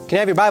Can you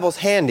have your Bibles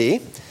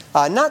handy?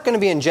 Not going to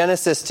be in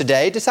Genesis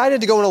today.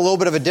 Decided to go in a little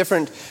bit of a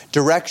different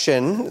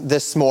direction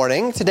this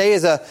morning. Today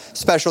is a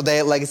special day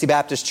at Legacy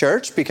Baptist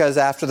Church because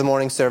after the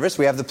morning service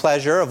we have the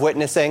pleasure of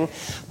witnessing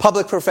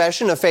public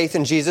profession of faith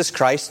in Jesus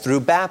Christ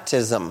through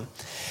baptism.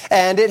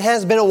 And it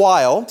has been a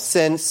while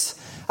since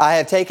I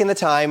have taken the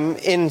time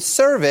in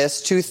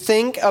service to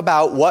think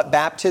about what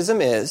baptism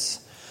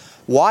is,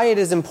 why it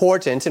is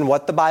important, and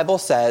what the Bible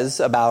says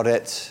about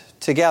it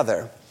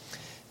together.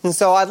 And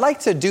so I'd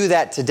like to do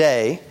that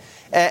today,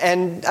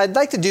 and I'd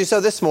like to do so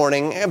this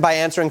morning by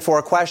answering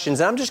 4 questions.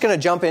 And I'm just going to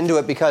jump into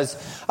it because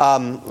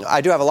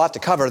I do have a lot to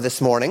cover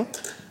this morning.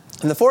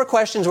 And the 4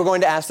 questions we're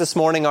going to ask this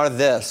morning are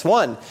this.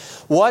 1,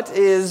 what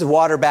is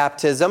water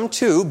baptism?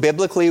 2,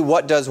 biblically,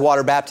 what does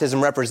water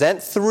baptism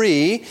represent?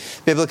 3,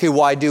 biblically,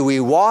 why do we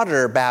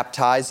water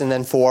baptize? And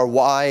then 4,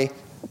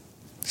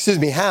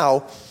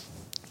 how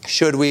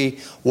should we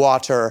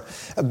water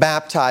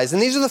baptize?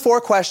 And these are the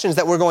 4 questions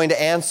that we're going to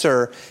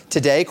answer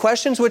today.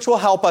 Questions which will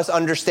help us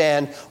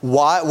understand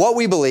what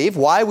we believe,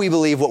 why we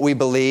believe what we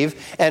believe,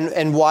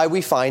 and why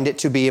we find it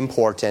to be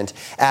important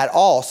at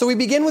all. So we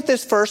begin with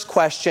this first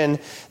question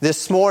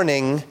this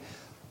morning.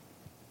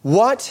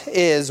 What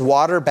is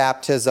water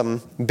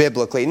baptism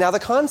biblically? Now, the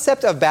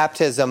concept of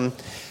baptism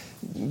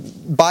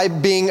by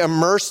being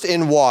immersed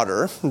in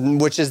water,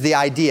 which is the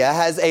idea,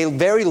 has a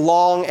very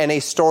long and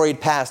a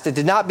storied past. It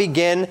did not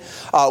begin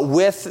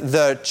with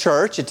the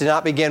church. It did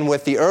not begin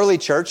with the early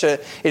church.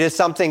 It is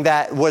something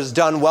that was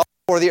done well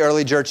before the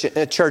early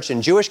church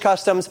in Jewish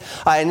customs,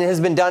 and it has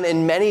been done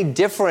in many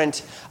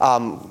different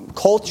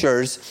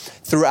cultures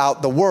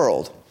throughout the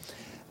world.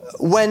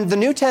 When the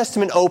New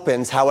Testament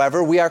opens,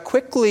 however, we are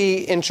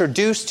quickly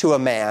introduced to a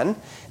man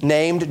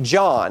named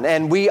John,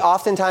 and we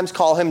oftentimes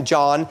call him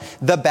John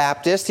the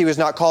Baptist. He was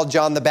not called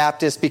John the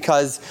Baptist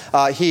because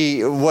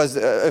he was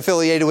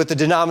affiliated with the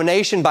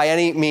denomination by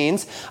any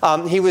means.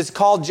 He was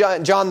called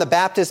John the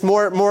Baptist,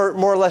 more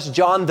or less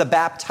John the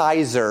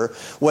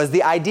Baptizer was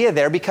the idea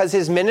there, because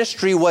his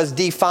ministry was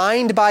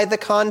defined by the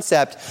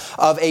concept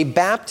of a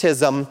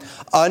baptism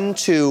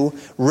unto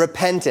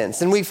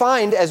repentance. And we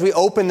find as we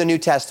open the New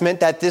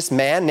Testament that this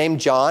man named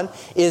John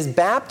is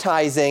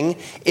baptizing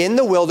in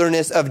the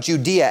wilderness of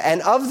Judea.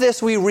 And of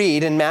this we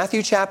read in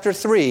Matthew chapter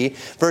 3,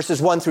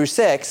 verses 1 through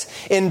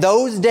 6. In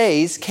those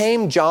days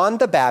came John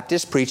the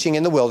Baptist preaching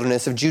in the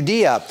wilderness of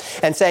Judea,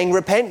 and saying,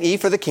 Repent ye,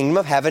 for the kingdom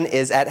of heaven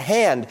is at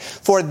hand.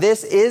 For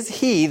this is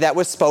he that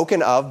was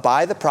spoken of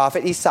by the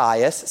prophet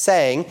Esaias,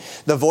 saying,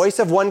 The voice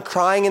of one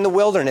crying in the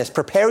wilderness,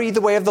 Prepare ye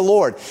the way of the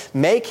Lord,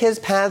 make his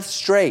paths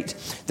straight.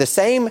 The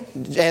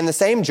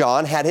same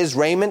John had his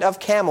raiment of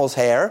camel's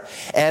hair,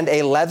 and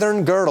a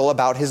leathern girdle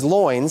about his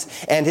loins,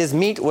 and his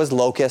meat was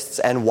locusts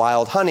and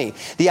wild honey.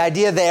 The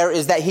idea there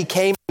is that he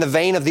came in the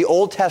vein of the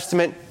Old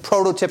Testament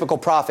prototypical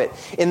prophet,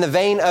 in the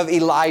vein of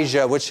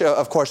Elijah, which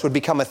of course would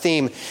become a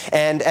theme.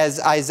 And as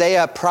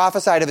Isaiah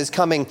prophesied of his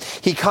coming,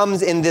 he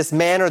comes in this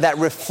manner that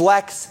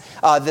reflects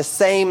the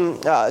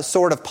same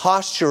sort of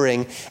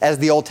posturing as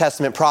the Old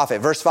Testament prophet.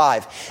 Verse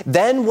 5,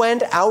 Then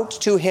went out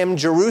to him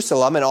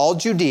Jerusalem and all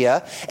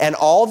Judea and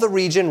all the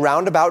region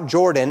round about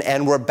Jordan,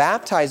 and were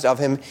baptized of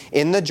him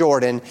in the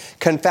Jordan,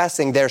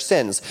 confessing their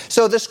sins.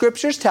 So the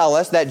scriptures tell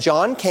us that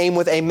John came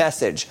with a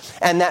message,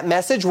 and that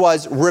message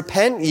was,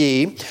 Repent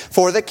ye,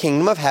 for the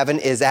kingdom of heaven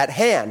is at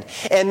hand.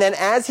 And then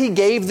as he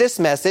gave this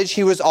message,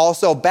 he was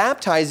also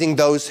baptizing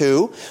those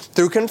who,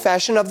 through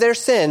confession of their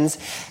sins,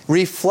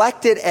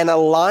 reflected an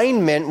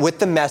alignment with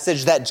the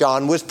message that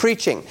John was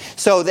preaching.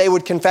 So they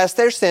would confess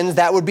their sins.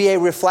 That would be a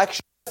reflection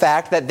of the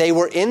fact that they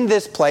were in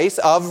this place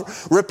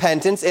of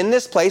repentance, in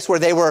this place where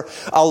they were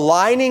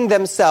aligning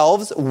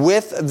themselves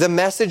with the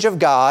message of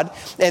God.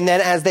 And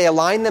then as they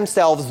aligned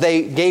themselves,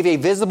 they gave a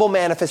visible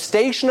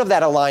manifestation of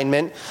that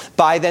alignment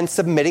by then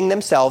submitting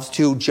themselves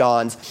to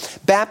John's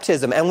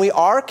baptism. And we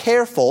are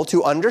careful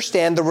to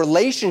understand the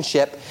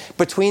relationship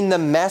between the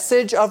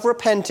message of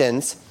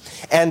repentance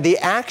and the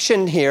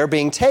action here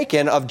being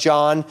taken of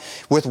John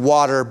with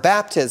water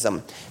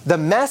baptism. The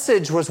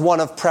message was one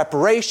of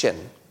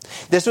preparation.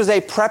 This was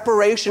a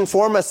preparation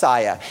for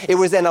Messiah. It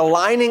was an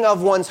aligning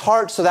of one's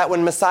heart so that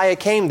when Messiah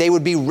came, they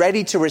would be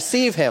ready to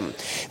receive him.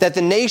 That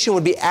the nation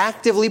would be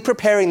actively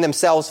preparing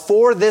themselves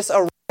for this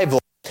arrival.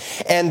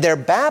 And their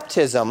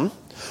baptism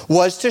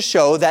was to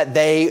show that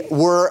they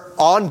were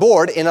on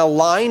board in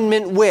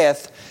alignment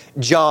with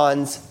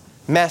John's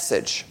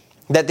message.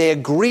 That they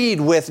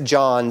agreed with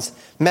John's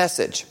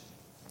message.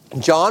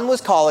 John was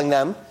calling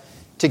them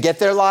to get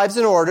their lives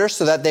in order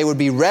so that they would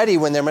be ready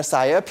when their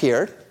Messiah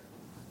appeared,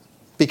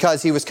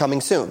 because he was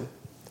coming soon.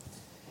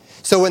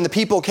 So when the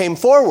people came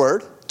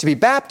forward to be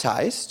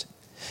baptized,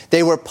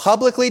 they were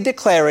publicly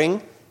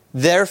declaring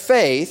their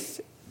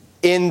faith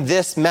in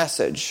this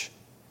message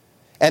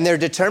and their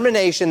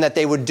determination that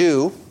they would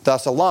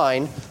thus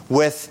align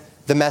with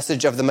the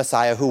message of the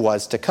Messiah who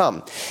was to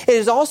come. It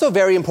is also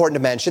very important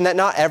to mention that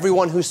not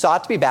everyone who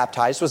sought to be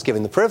baptized was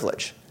given the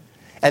privilege.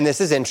 And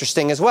this is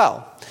interesting as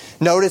well.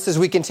 Notice as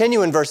we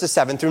continue in verses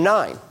 7 through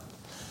 9.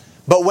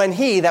 But when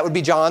he, that would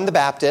be John the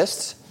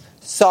Baptist,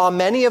 saw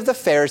many of the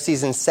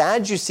Pharisees and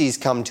Sadducees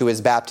come to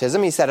his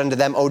baptism, he said unto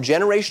them, O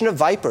generation of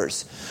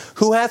vipers,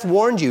 who hath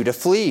warned you to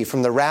flee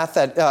from the wrath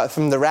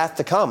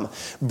to come?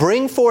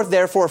 Bring forth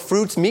therefore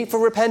fruits meet for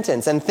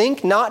repentance, and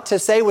think not to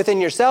say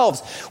within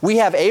yourselves, We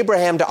have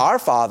Abraham to our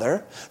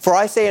father. For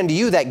I say unto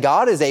you that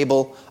God is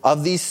able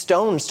of these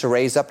stones to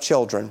raise up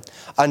children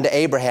unto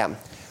Abraham.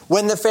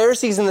 When the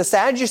Pharisees and the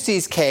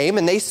Sadducees came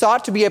and they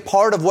sought to be a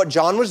part of what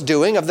John was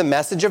doing, of the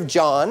message of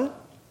John,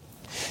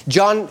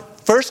 John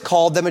first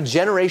called them a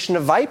generation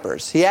of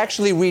vipers. He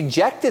actually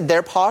rejected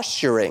their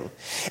posturing.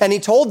 And he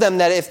told them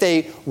that if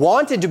they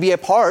wanted to be a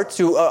part,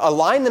 to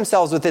align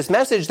themselves with this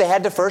message, they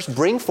had to first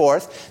bring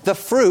forth the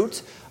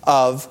fruit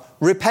of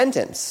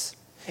repentance.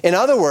 In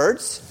other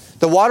words,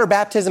 the water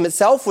baptism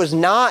itself was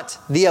not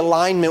the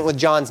alignment with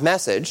John's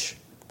message.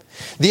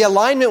 The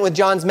alignment with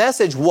John's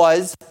message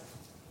was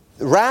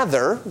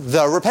rather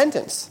the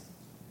repentance.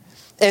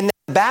 And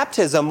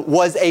baptism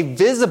was a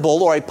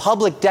visible or a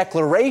public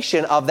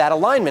declaration of that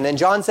alignment. And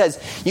John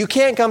says, you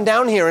can't come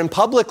down here and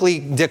publicly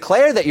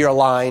declare that you're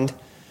aligned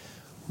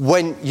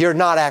when you're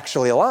not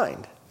actually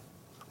aligned.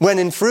 When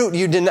in fruit,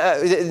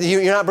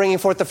 you're not bringing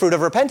forth the fruit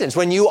of repentance.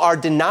 When you are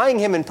denying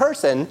him in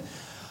person,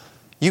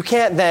 you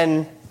can't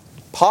then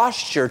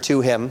posture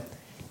to him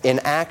in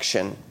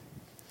action.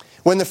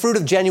 When the fruit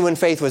of genuine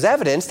faith was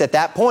evidenced, at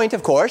that point,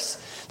 of course,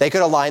 they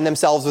could align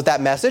themselves with that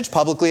message,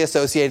 publicly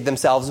associated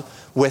themselves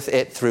with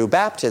it through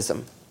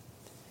baptism.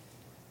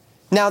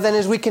 Now then,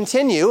 as we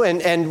continue,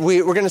 and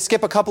we're going to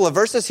skip a couple of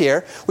verses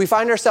here, we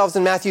find ourselves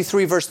in Matthew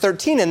 3, verse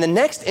 13. And the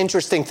next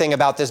interesting thing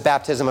about this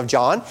baptism of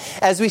John,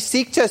 as we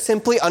seek to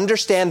simply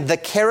understand the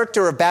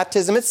character of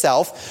baptism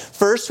itself,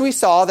 first we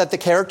saw that the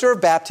character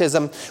of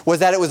baptism was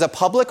that it was a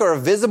public or a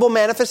visible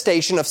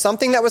manifestation of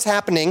something that was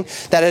happening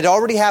that had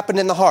already happened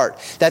in the heart.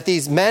 That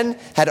these men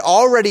had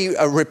already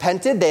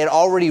repented, they had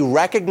already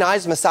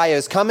recognized Messiah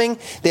is coming,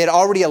 they had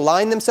already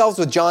aligned themselves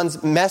with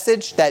John's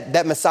message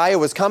that Messiah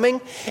was coming,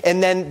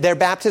 and then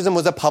their baptism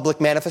was a public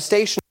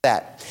manifestation of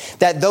that.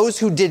 That those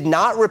who did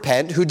not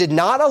repent, who did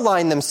not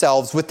align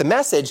themselves with the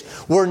message,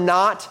 were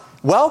not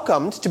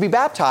welcomed to be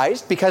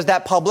baptized, because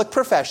that public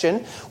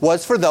profession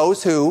was for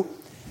those who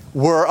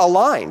were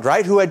aligned,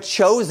 right? Who had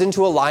chosen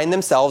to align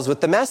themselves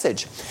with the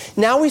message.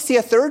 Now we see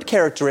a third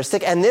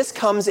characteristic, and this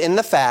comes in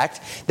the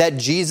fact that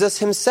Jesus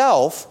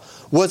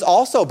himself was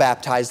also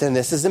baptized, and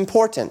this is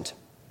important.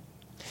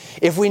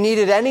 If we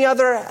needed any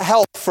other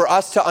help for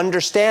us to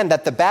understand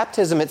that the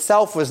baptism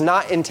itself was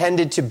not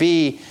intended to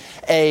be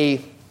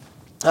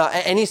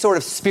any sort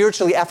of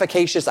spiritually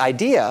efficacious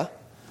idea,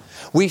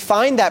 we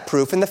find that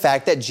proof in the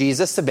fact that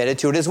Jesus submitted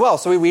to it as well.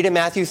 So we read in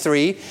Matthew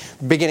 3,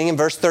 beginning in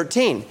verse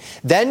 13.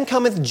 Then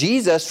cometh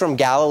Jesus from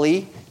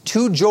Galilee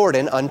to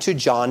Jordan unto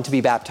John to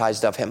be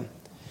baptized of him.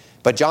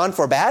 But John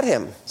forbade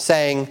him,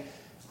 saying,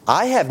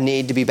 I have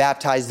need to be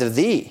baptized of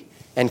thee,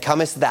 and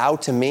comest thou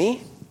to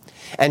me?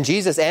 And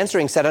Jesus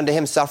answering said unto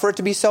him, Suffer it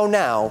to be so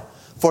now,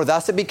 for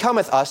thus it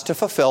becometh us to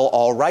fulfill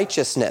all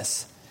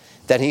righteousness.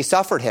 Then he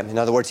suffered him. In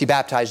other words, he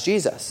baptized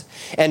Jesus.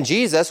 And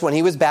Jesus, when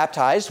he was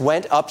baptized,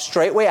 went up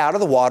straightway out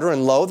of the water,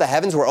 and lo, the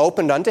heavens were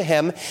opened unto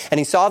him, and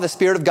he saw the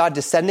Spirit of God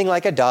descending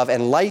like a dove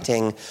and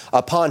lighting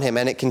upon him.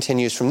 And it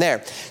continues from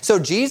there. So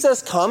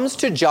Jesus comes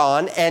to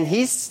John, and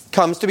he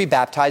comes to be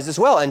baptized as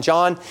well. And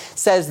John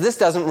says, this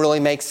doesn't really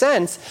make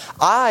sense.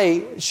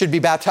 I should be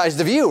baptized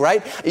of you,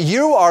 right?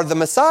 You are the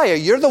Messiah.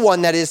 You're the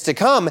one that is to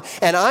come,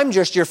 and I'm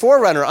just your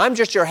forerunner. I'm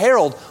just your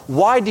herald.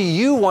 Why do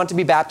you want to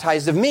be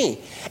baptized of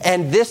me?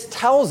 And this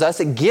tells us,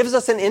 it gives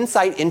us an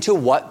insight into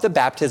what the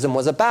baptism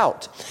was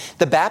about.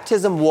 The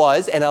baptism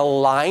was an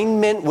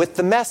alignment with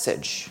the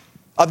message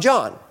of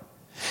John.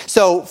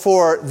 So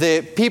for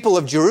the people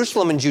of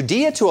Jerusalem and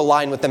Judea to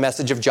align with the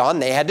message of John,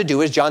 they had to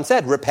do as John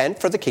said, repent,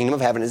 for the kingdom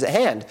of heaven is at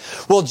hand.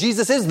 Well,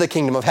 Jesus is the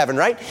kingdom of heaven,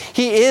 right?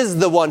 He is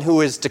the one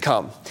who is to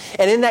come.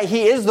 And in that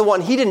he is the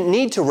one, he didn't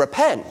need to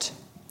repent.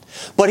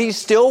 But he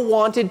still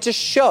wanted to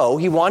show,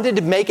 he wanted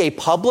to make a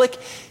public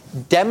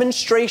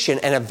demonstration,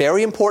 and a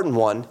very important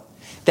one,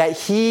 that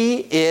he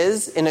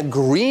is in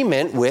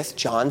agreement with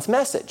John's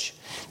message.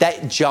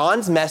 That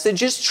John's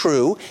message is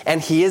true,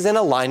 and he is in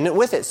alignment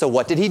with it. So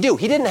what did he do?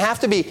 He didn't have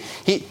to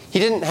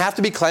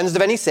be cleansed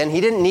of any sin. He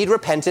didn't need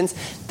repentance.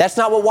 That's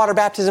not what water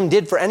baptism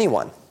did for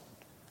anyone.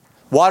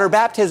 Water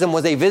baptism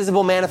was a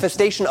visible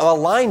manifestation of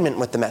alignment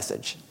with the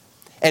message.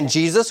 And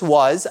Jesus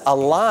was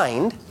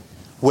aligned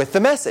with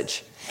the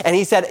message. And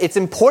he said, it's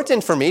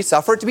important for me,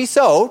 suffer it to be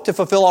so, to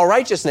fulfill all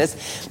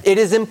righteousness. It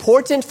is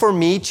important for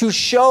me to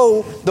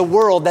show the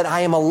world that I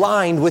am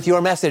aligned with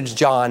your message,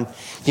 John.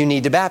 You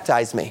need to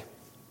baptize me.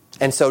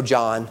 And so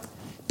John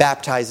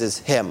baptizes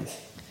him.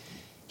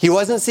 He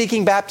wasn't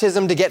seeking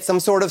baptism to get some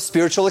sort of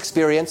spiritual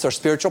experience or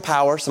spiritual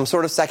power, some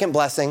sort of second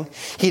blessing.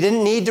 He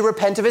didn't need to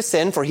repent of his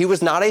sin, for he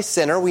was not a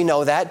sinner. We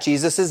know that.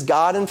 Jesus is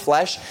God in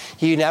flesh.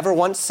 He never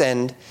once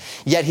sinned.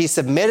 Yet he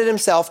submitted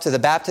himself to the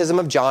baptism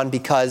of John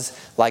because,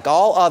 like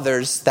all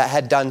others that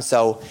had done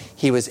so,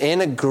 he was in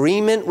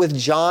agreement with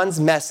John's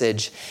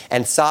message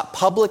and sought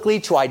publicly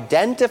to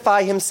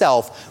identify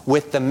himself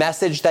with the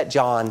message that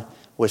John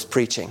was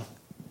preaching.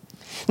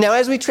 Now,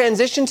 as we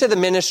transition to the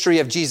ministry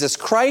of Jesus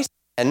Christ,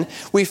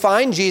 we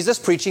find Jesus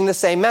preaching the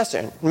same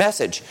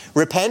message.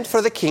 Repent,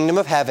 for the kingdom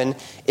of heaven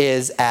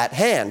is at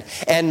hand.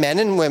 And men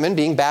and women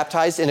being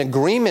baptized in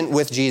agreement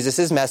with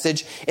Jesus'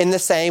 message in the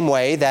same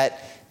way that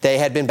they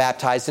had been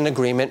baptized in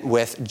agreement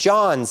with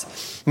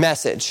John's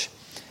message.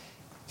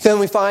 Then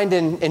we find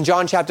in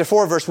John chapter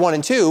 4, verse 1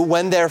 and 2,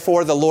 when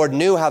therefore the Lord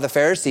knew how the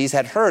Pharisees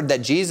had heard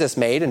that Jesus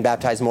made and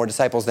baptized more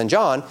disciples than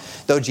John,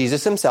 though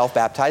Jesus himself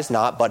baptized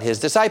not, but his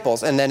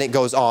disciples. And then it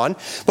goes on.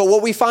 But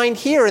what we find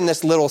here in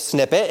this little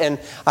snippet, and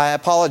I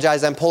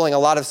apologize, I'm pulling a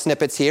lot of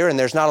snippets here, and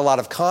there's not a lot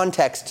of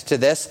context to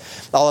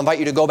this. I'll invite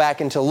you to go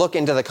back and to look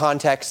into the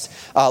context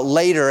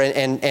later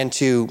and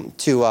to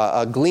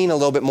glean a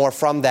little bit more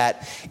from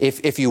that,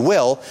 if you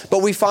will.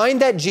 But we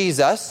find that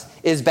Jesus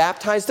is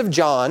baptized of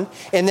John,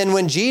 and then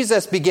when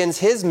Jesus begins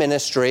his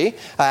ministry,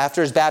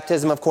 after his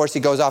baptism, of course,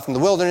 he goes off in the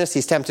wilderness,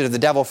 he's tempted of the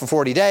devil for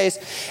 40 days,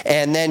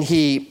 and then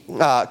he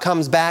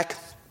comes back.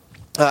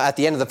 At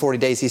the end of the 40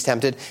 days he's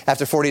tempted,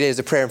 after 40 days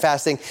of prayer and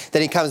fasting.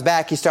 Then he comes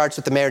back, he starts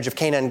with the marriage of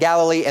Cana in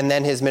Galilee, and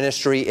then his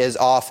ministry is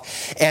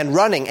off and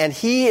running. And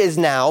he is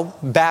now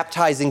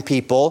baptizing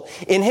people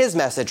in his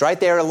message, right?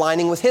 They're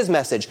aligning with his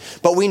message.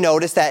 But we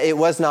notice that it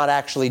was not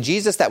actually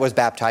Jesus that was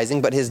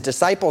baptizing, but his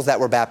disciples that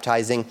were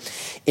baptizing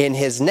in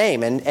his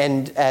name.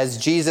 And as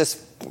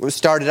Jesus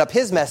started up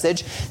his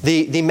message,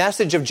 the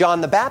message of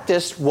John the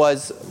Baptist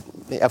was,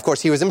 of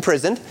course, he was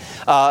imprisoned,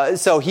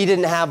 so he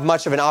didn't have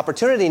much of an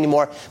opportunity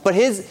anymore. But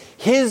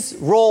his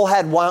role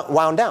had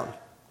wound down.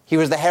 He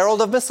was the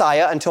herald of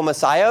Messiah until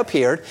Messiah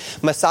appeared.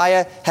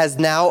 Messiah has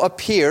now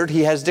appeared.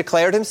 He has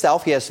declared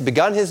himself. He has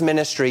begun his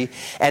ministry,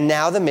 and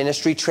now the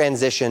ministry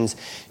transitions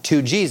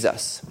to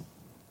Jesus.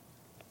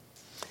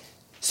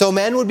 So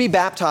men would be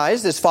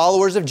baptized as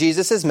followers of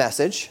Jesus'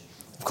 message.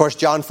 Of course,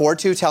 John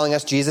 4:2 telling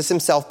us Jesus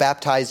himself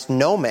baptized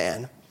no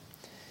man.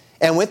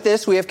 And with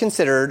this, we have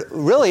considered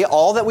really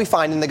all that we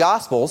find in the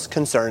Gospels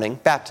concerning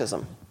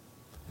baptism.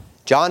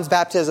 John's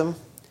baptism,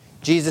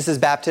 Jesus'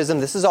 baptism,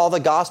 this is all the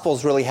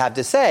Gospels really have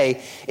to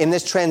say in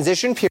this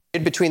transition period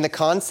between the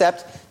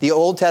concept, the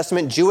Old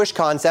Testament Jewish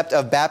concept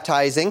of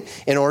baptizing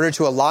in order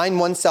to align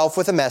oneself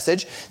with a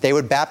message. They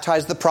would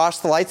baptize the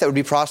proselytes that would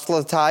be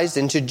proselytized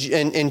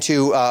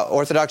into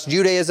Orthodox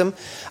Judaism.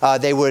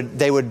 They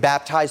would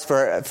baptize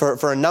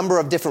for a number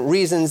of different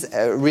reasons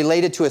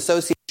related to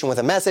association with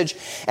a message.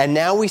 And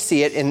now we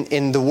see it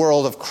in the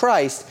world of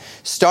Christ,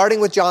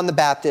 starting with John the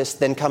Baptist,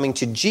 then coming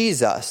to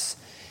Jesus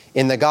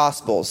in the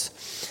Gospels.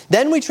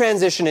 Then we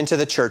transition into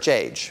the church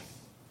age.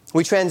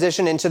 We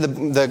transition into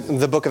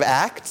the book of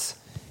Acts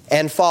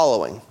and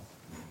following.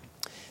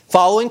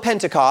 Following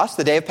Pentecost,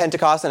 the day of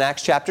Pentecost in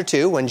Acts chapter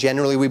 2, when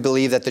generally we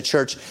believe that the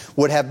church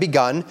would have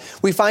begun,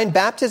 we find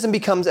baptism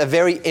becomes a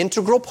very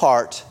integral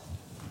part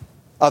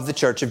of the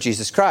church of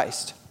Jesus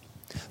Christ.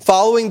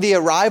 Following the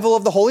arrival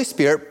of the Holy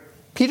Spirit,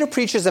 Peter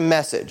preaches a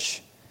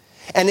message.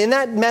 And in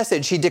that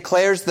message, he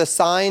declares the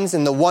signs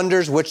and the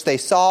wonders which they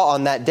saw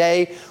on that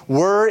day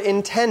were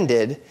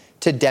intended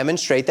to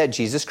demonstrate that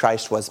Jesus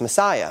Christ was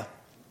Messiah,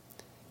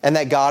 and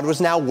that God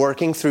was now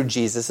working through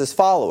Jesus'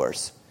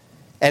 followers.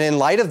 And in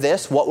light of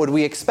this, what would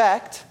we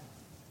expect?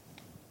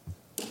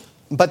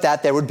 But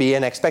that there would be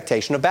an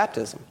expectation of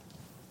baptism.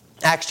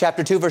 Acts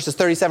chapter 2, verses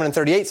 37 and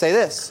 38 say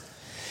this.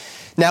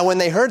 Now when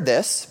they heard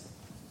this,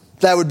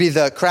 that would be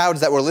the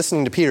crowds that were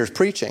listening to Peter's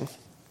preaching,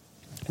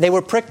 they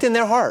were pricked in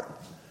their heart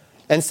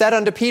and said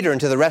unto Peter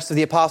and to the rest of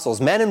the apostles,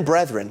 Men and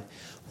brethren,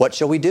 what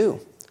shall we do?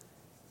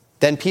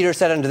 Then Peter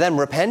said unto them,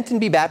 Repent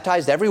and be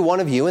baptized every one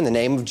of you in the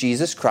name of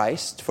Jesus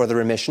Christ for the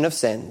remission of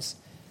sins,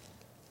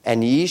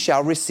 and ye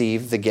shall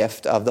receive the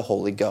gift of the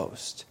Holy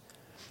Ghost.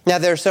 Now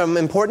there are some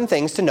important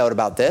things to note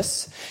about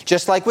this.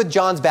 Just like with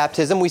John's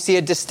baptism, we see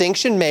a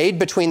distinction made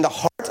between the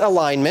heart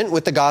alignment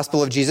with the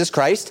gospel of Jesus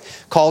Christ,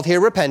 called here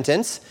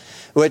repentance,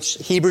 which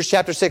Hebrews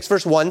chapter 6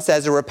 verse 1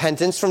 says a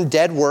repentance from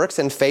dead works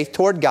and faith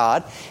toward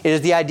God. It is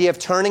the idea of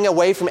turning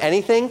away from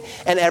anything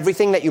and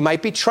everything that you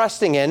might be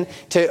trusting in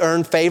to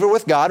earn favor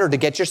with God or to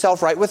get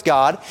yourself right with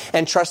God,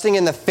 and trusting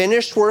in the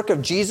finished work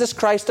of Jesus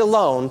Christ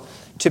alone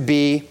to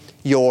be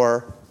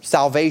your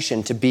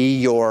salvation, to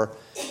be your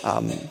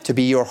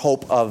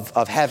hope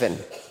of heaven.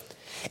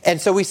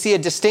 And so we see a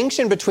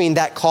distinction between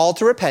that call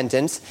to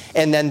repentance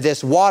and then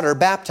this water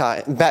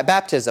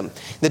baptism.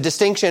 The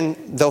distinction,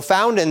 though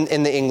found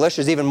in the English,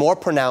 is even more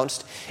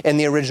pronounced in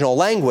the original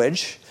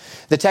language.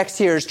 The text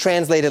here is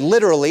translated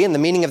literally, and the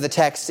meaning of the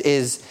text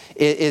is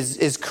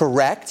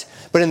correct.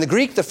 But in the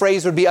Greek, the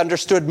phrase would be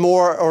understood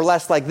more or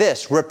less like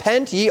this: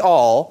 Repent ye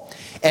all,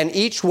 and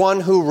each one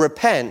who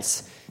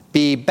repents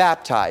be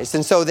baptized.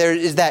 And so there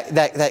is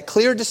that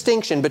clear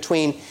distinction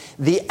between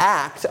the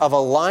act of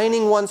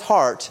aligning one's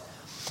heart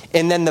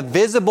and then the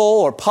visible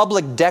or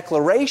public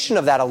declaration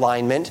of that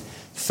alignment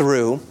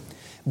through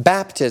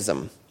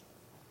baptism.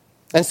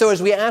 And so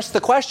as we ask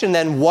the question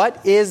then,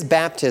 what is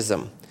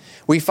baptism?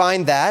 We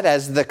find that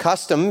as the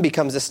custom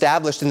becomes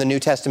established in the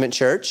New Testament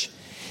church,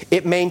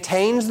 it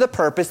maintains the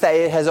purpose that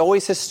it has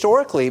always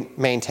historically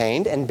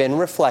maintained and been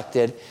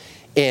reflected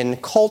in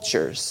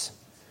cultures.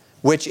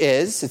 which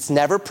is, it's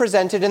never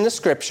presented in the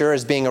Scripture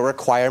as being a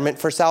requirement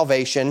for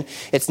salvation.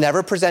 It's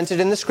never presented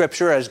in the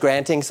Scripture as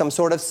granting some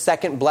sort of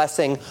second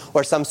blessing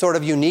or some sort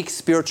of unique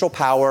spiritual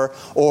power,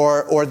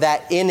 or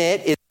that in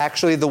it is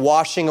actually the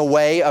washing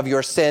away of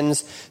your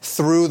sins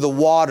through the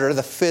water,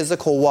 the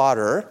physical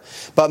water.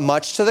 But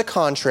much to the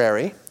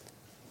contrary,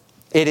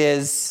 it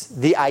is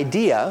the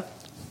idea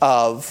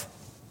of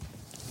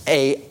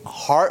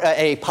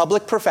a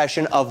public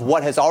profession of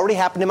what has already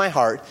happened in my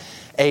heart,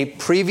 a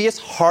previous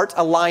heart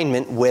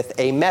alignment with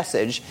a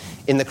message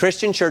in the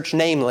Christian church,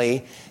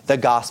 namely the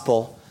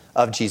gospel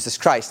of Jesus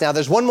Christ. Now,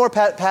 there's one more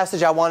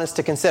passage I want us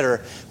to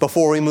consider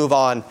before we move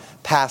on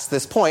past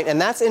this point, and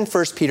that's in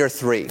 1 Peter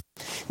 3.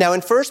 Now, in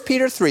 1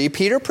 Peter 3,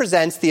 Peter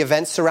presents the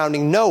events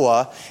surrounding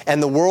Noah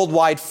and the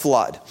worldwide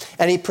flood.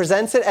 And he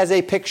presents it as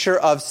a picture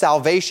of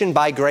salvation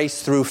by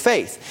grace through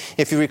faith.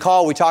 If you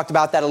recall, we talked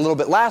about that a little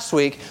bit last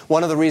week.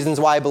 One of the reasons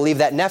why I believe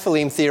that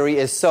Nephilim theory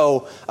is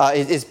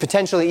is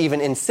potentially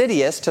even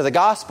insidious to the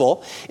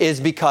gospel is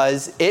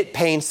because it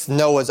paints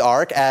Noah's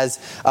Ark as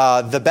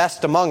the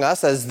best among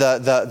us, as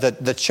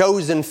the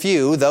chosen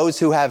few, those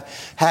who have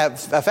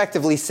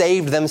effectively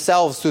saved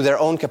themselves through their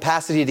own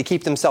capacity to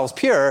keep themselves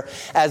pure,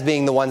 as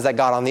being the ones that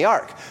got on the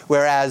ark.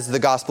 Whereas the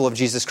gospel of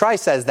Jesus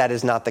Christ says that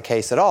is not the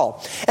case at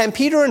all. And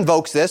Peter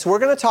invokes this. We're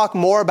going to talk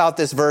more about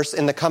this verse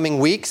in the coming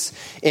weeks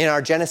in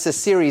our Genesis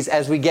series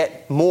as we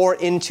get more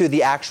into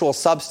the actual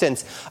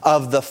substance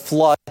of the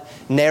flood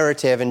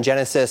narrative in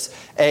Genesis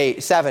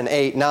 7,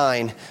 8,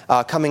 9,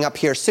 coming up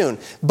here soon.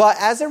 But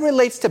as it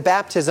relates to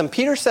baptism,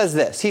 Peter says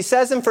this. He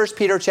says in 1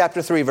 Peter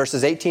chapter 3,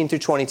 verses 18 through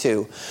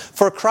 22,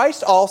 "For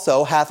Christ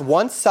also hath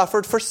once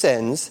suffered for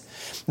sins,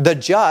 the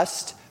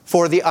just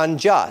for the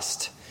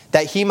unjust,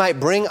 that he might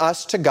bring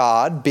us to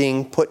God,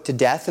 being put to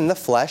death in the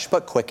flesh,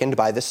 but quickened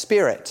by the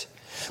Spirit.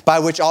 By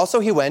which also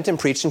he went and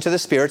preached unto the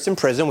spirits in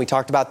prison." We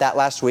talked about that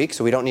last week,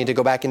 so we don't need to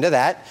go back into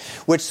that.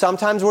 "Which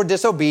sometimes were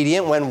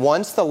disobedient, when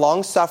once the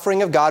long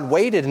suffering of God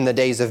waited in the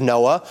days of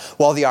Noah,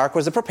 while the ark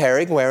was a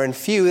preparing, wherein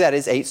few, that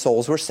is 8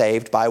 souls, were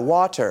saved by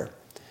water.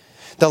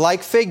 The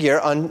like figure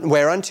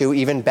whereunto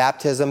even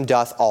baptism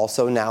doth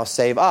also now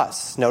save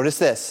us." Notice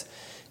this.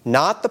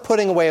 "Not the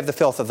putting away of the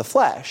filth of the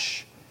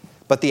flesh,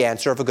 but the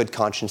answer of a good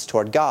conscience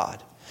toward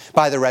God,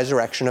 by the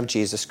resurrection of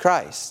Jesus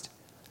Christ,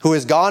 who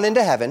is gone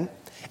into heaven,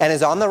 and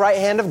is on the right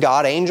hand of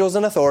God, angels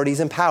and authorities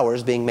and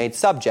powers being made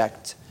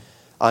subject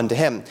unto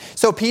him."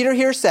 So Peter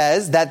here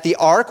says that the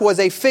ark was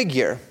a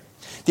figure.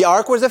 The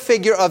ark was a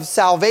figure of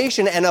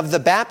salvation and of the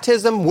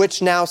baptism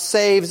which now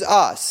saves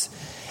us.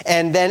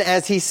 And then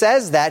as he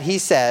says that, he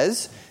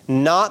says,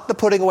 not the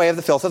putting away of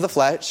the filth of the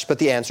flesh, but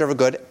the answer of a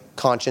good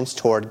conscience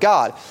toward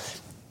God.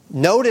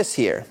 Notice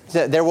here,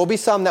 that there will be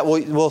some that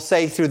will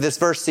say through this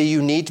verse, see,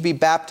 you need to be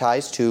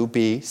baptized to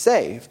be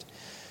saved.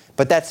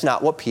 But that's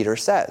not what Peter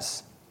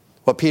says.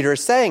 What Peter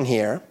is saying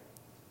here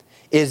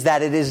is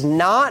that it is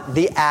not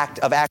the act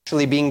of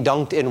actually being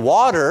dunked in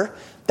water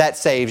that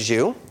saves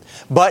you,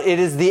 but it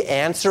is the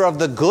answer of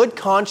the good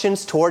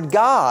conscience toward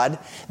God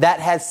that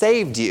has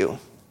saved you.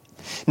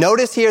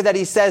 Notice here that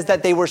he says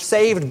that they were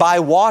saved by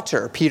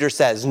water, Peter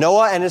says.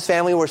 Noah and his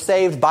family were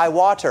saved by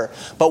water.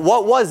 But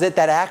what was it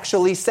that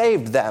actually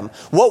saved them?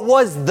 What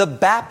was the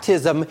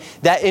baptism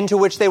into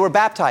which they were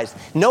baptized?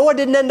 Noah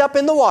didn't end up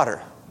in the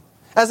water.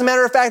 As a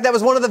matter of fact, that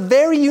was one of the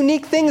very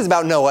unique things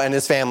about Noah and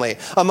his family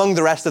among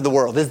the rest of the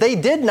world, is they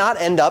did not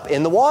end up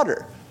in the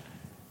water.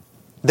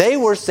 They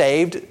were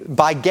saved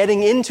by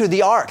getting into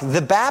the ark.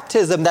 The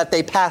baptism that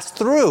they passed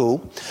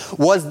through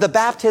was the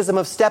baptism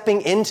of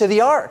stepping into the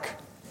ark.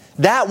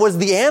 That was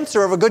the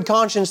answer of a good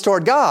conscience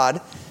toward God.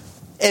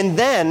 And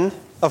then,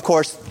 of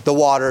course, the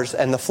waters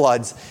and the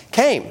floods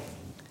came.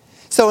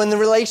 So in the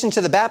relation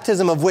to the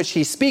baptism of which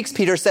he speaks,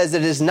 Peter says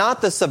it is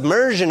not the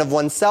submersion of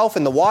oneself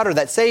in the water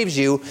that saves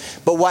you,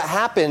 but what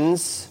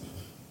happens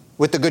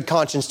with the good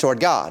conscience toward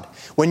God.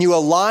 When you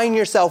align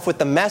yourself with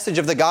the message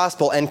of the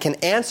gospel and can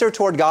answer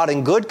toward God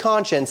in good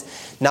conscience,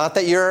 not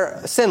that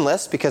you're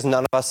sinless, because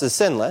none of us is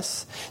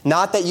sinless,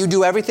 not that you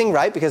do everything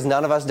right, because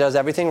none of us does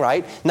everything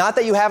right, not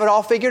that you have it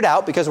all figured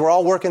out, because we're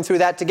all working through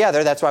that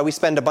together. That's why we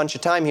spend a bunch of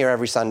time here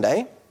every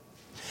Sunday.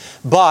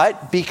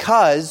 But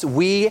because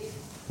we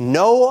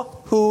know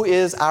who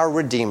is our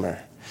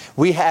Redeemer.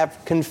 We have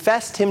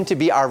confessed him to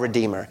be our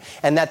Redeemer,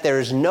 and that there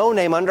is no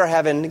name under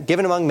heaven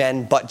given among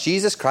men but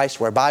Jesus Christ,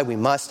 whereby we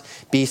must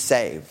be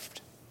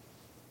saved.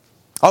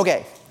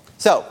 Okay,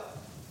 so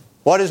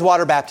what is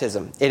water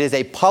baptism? It is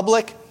a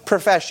public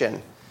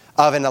profession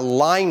of an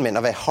alignment,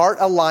 of a heart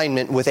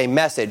alignment with a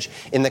message.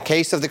 In the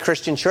case of the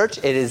Christian church,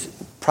 it is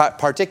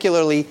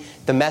particularly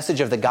the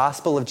message of the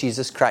gospel of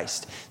Jesus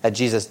Christ, that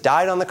Jesus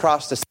died on the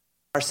cross to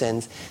our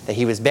sins, that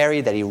he was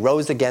buried, that he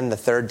rose again the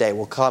third day.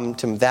 We'll come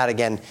to that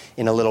again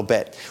in a little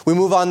bit. We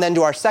move on then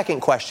to our second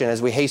question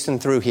as we hasten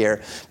through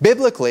here.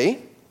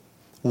 Biblically,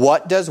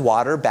 what does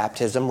water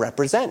baptism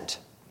represent?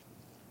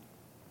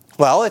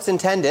 Well, it's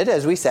intended,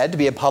 as we said, to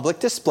be a public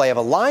display of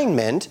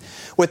alignment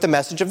with the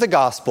message of the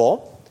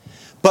gospel.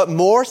 But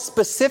more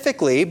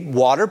specifically,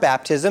 water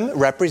baptism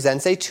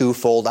represents a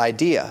twofold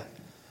idea.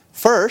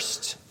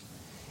 First,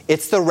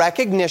 It's the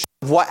recognition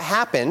of what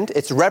happened.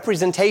 It's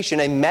representation,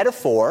 a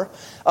metaphor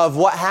of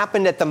what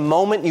happened at the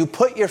moment you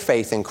put your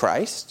faith in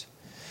Christ.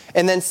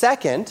 And then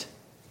second,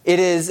 it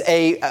is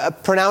a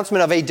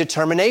pronouncement of a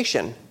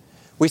determination.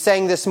 We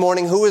sang this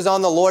morning, who is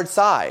on the Lord's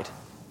side?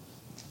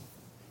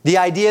 The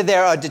idea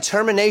there, a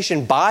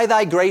determination by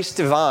thy grace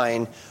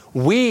divine,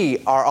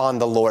 we are on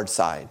the Lord's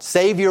side.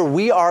 Savior,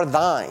 we are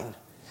thine.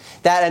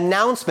 That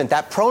announcement,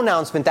 that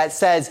pronouncement that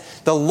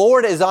says, the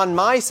Lord is on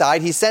my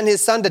side. He sent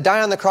his son to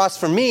die on the cross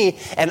for me,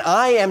 and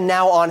I am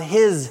now on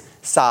his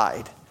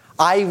side.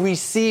 I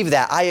receive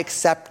that. I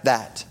accept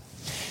that.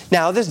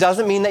 Now, this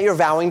doesn't mean that you're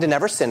vowing to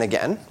never sin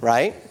again,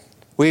 right?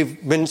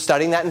 We've been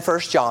studying that in 1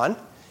 John.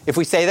 If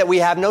we say that we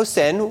have no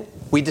sin,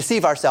 we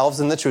deceive ourselves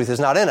and the truth is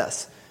not in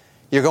us.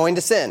 You're going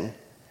to sin.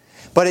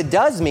 But it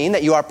does mean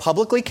that you are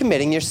publicly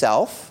committing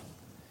yourself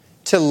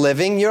to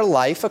living your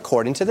life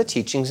according to the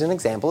teachings and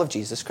example of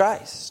Jesus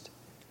Christ.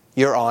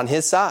 You're on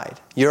his side.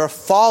 You're a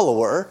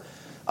follower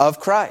of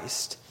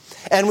Christ.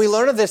 And we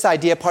learn of this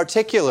idea,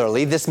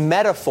 particularly this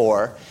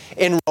metaphor,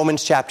 in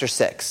Romans chapter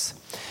 6.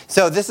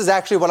 So this is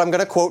actually what I'm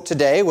going to quote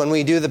today when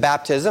we do the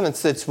baptism.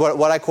 It's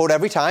what I quote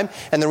every time.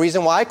 And the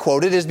reason why I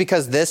quote it is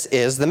because this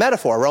is the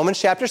metaphor.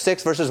 Romans chapter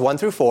 6, verses 1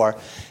 through 4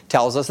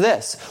 tells us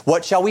this.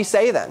 What shall we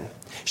say then?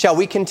 Shall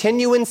we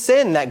continue in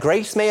sin that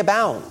grace may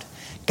abound?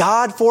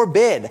 God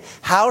forbid.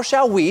 How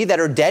shall we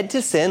that are dead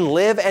to sin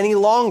live any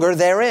longer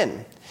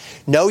therein?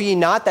 Know ye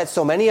not that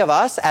so many of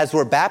us, as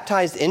were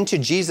baptized into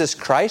Jesus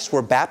Christ,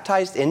 were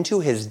baptized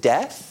into his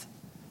death?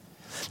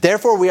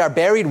 Therefore we are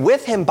buried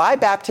with him by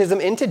baptism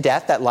into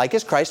death, that like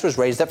as Christ was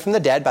raised up from the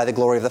dead by the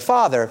glory of the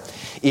Father,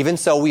 even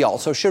so we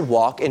also should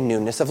walk in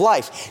newness of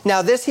life.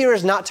 Now this here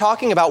is not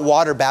talking about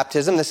water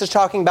baptism. This is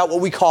talking about what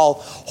we call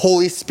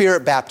Holy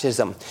Spirit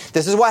baptism.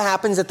 This is what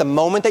happens at the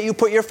moment that you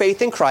put your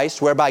faith in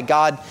Christ, whereby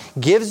God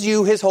gives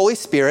you his Holy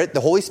Spirit.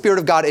 The Holy Spirit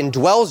of God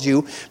indwells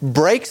you,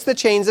 breaks the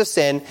chains of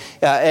sin,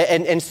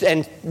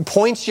 and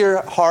points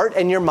your heart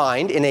and your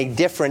mind in a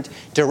different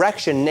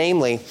direction,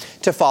 namely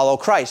to follow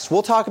Christ.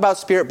 We'll talk about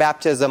Spirit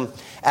baptism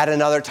at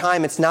another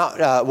time. It's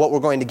not what we're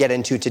going to get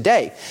into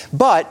today.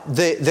 But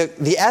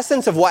the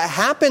essence of what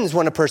happens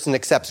when a person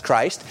accepts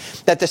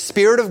Christ, that the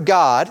Spirit of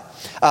God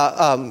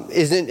indwells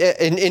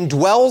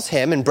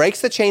him and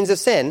breaks the chains of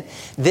sin,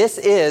 this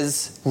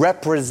is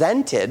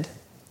represented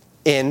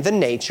in the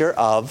nature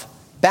of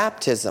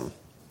baptism.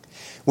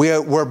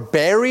 We're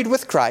buried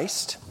with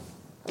Christ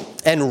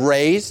and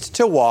raised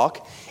to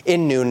walk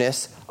in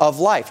newness of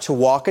life, to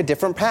walk a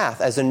different path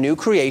as a new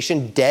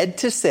creation, dead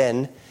to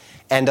sin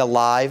and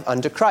alive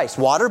unto Christ.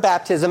 Water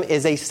baptism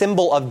is a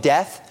symbol of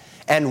death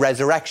and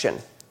resurrection,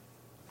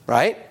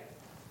 right?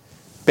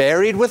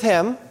 Buried with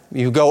him,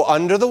 you go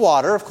under the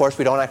water. Of course,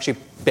 we don't actually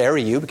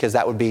bury you because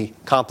that would be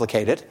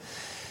complicated.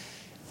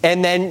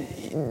 And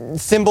then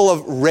symbol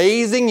of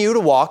raising you to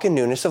walk in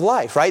newness of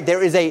life, right?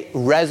 There is a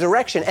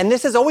resurrection. And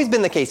this has always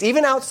been the case,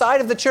 even outside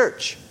of the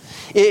church.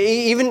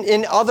 Even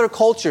in other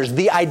cultures,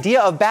 the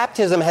idea of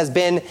baptism has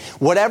been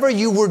whatever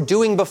you were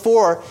doing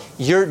before,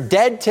 you're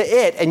dead to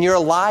it and you're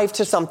alive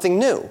to something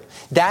new.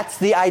 That's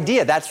the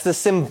idea. That's the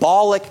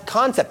symbolic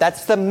concept.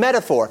 That's the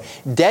metaphor.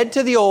 Dead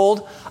to the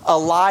old,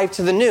 alive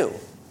to the new.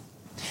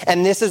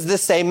 And this is the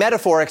same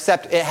metaphor,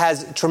 except it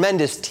has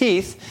tremendous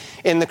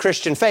teeth in the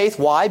Christian faith.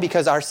 Why?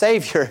 Because our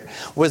Savior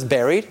was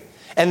buried.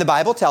 And the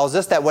Bible tells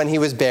us that when he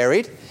was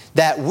buried,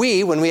 that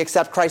we, when we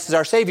accept Christ as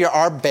our Savior,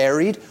 are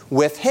buried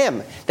with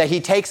him. That he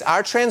takes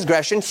our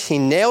transgressions, he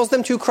nails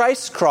them to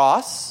Christ's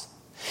cross,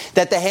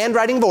 that the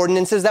handwriting of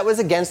ordinances that was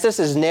against us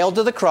is nailed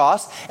to the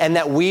cross, and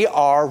that we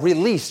are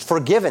released,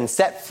 forgiven,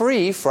 set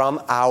free from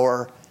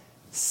our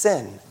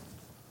sin.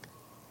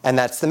 And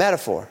that's the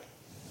metaphor.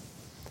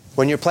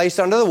 When you're placed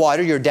under the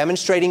water, you're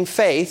demonstrating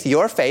faith,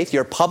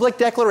 your public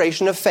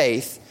declaration of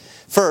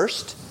faith,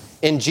 first,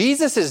 in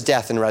Jesus'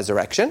 death and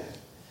resurrection,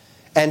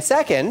 and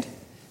second,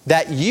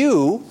 that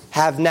you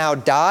have now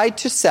died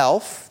to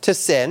self, to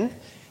sin,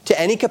 to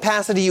any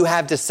capacity you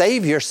have to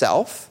save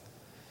yourself.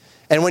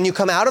 And when you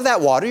come out of that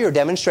water, you're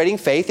demonstrating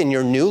faith in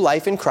your new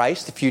life in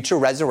Christ, the future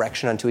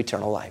resurrection unto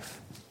eternal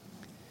life.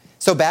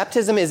 So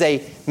baptism is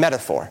a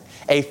metaphor,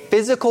 a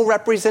physical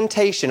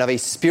representation of a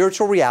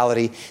spiritual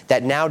reality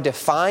that now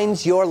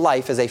defines your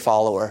life as a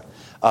follower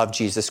of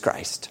Jesus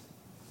Christ.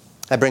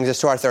 That brings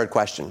us to our third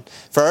question.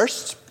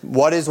 First,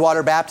 what is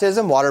water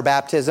baptism? Water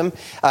baptism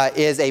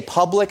is a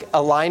public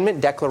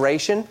alignment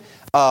declaration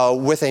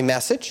with a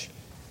message.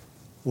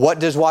 What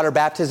does water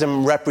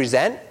baptism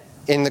represent?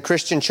 In the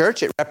Christian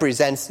church, it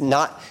represents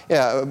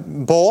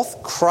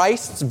both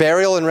Christ's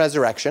burial and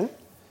resurrection,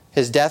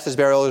 his death, his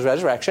burial, his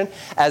resurrection,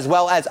 as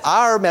well as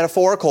our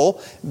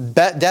metaphorical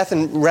death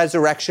and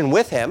resurrection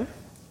with him.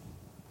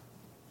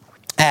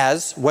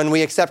 As when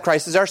we accept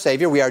Christ as our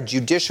Savior, we are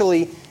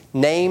judicially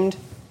named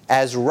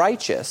as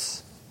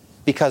righteous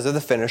because of the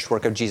finished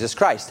work of Jesus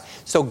Christ.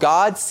 So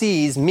God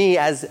sees me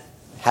as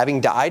having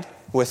died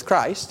with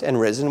Christ and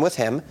risen with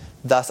him.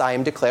 Thus I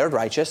am declared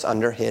righteous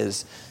under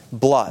his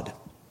blood.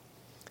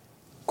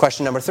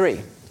 Question number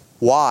 3.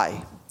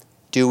 Why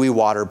do we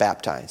water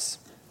baptize?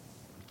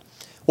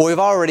 Well, we've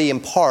already in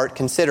part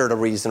considered a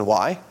reason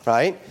why,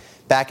 right?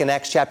 Back in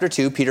Acts chapter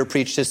 2, Peter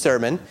preached his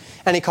sermon,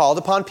 and he called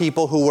upon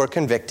people who were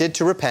convicted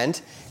to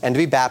repent and to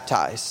be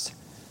baptized.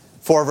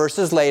 4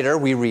 verses later,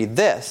 we read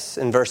this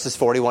in verses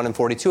 41 and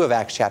 42 of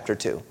Acts chapter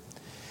 2.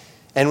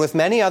 And with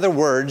many other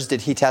words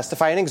did he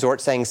testify and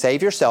exhort, saying,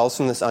 Save yourselves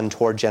from this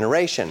untoward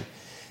generation.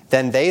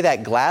 Then they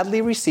that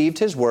gladly received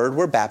his word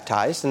were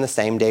baptized, and the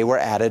same day were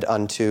added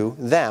unto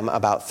them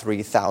about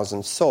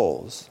 3,000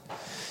 souls.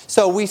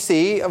 So we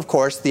see, of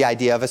course, the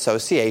idea of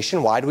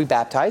association. Why do we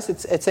baptize?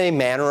 It's a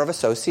manner of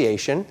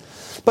association.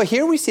 But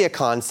here we see a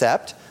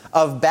concept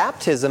of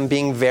baptism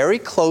being very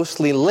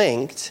closely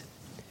linked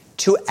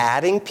to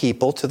adding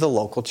people to the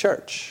local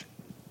church.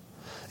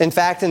 In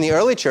fact, in the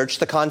early church,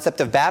 the concept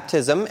of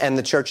baptism and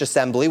the church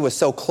assembly was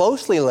so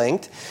closely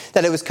linked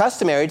that it was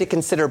customary to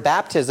consider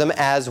baptism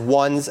as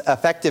one's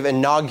effective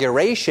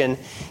inauguration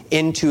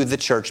into the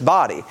church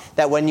body.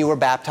 That when you were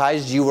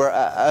baptized, you were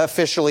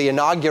officially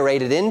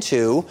inaugurated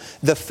into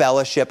the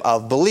fellowship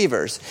of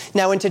believers.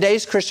 Now, in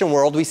today's Christian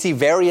world, we see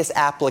various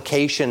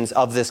applications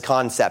of this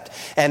concept,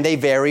 and they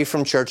vary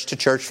from church to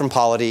church, from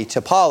polity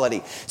to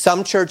polity.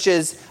 Some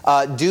churches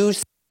do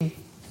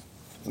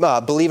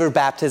believer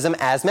baptism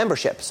as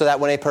membership, so that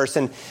when a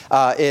person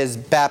is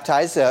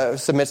baptized,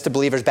 submits to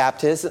believer's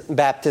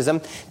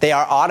baptism, they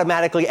are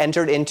automatically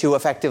entered into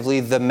effectively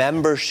the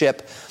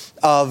membership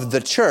of the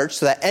church,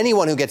 so that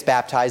anyone who gets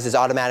baptized is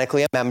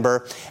automatically a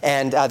member,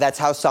 and that's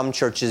how some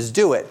churches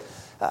do it.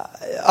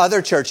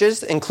 Other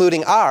churches,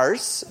 including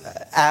ours,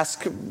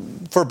 ask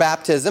for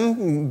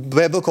baptism,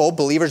 biblical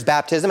believer's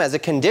baptism, as a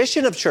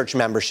condition of church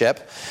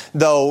membership,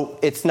 though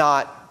it's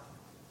not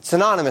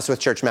synonymous with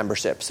church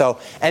membership. So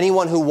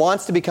anyone who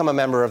wants to become a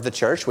member of the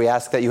church, we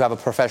ask that you have a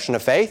profession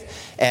of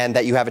faith and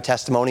that you have a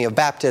testimony of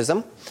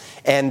baptism.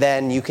 And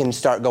then you can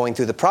start going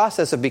through the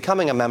process of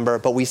becoming a member,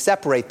 but we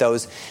separate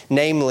those,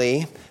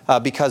 namely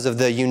because of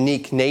the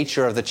unique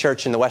nature of the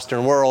church in the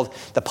Western world,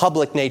 the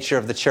public nature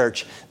of the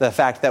church, the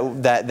fact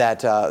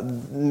that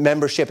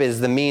membership is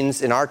the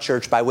means in our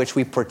church by which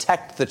we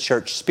protect the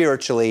church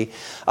spiritually.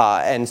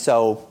 And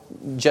so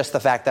just the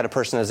fact that a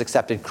person has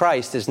accepted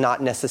Christ is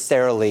not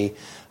necessarily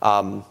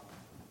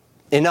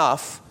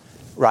enough,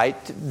 right,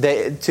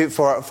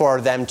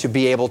 for them to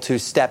be able to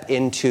step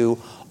into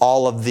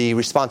all of the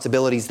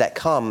responsibilities that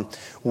come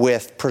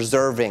with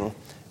preserving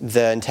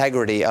the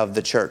integrity of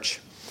the church.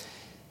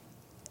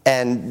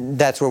 And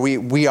that's where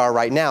we are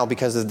right now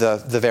because of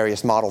the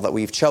various model that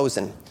we've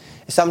chosen.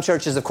 Some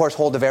churches, of course,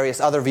 hold the various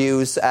other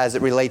views as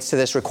it relates to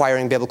this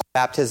requiring biblical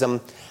baptism,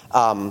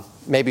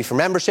 maybe for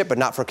membership, but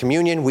not for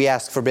communion. We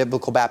ask for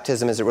biblical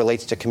baptism as it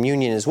relates to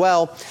communion as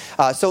well.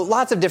 So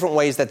lots of different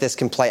ways that this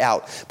can play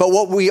out. But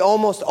what we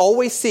almost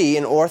always see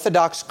in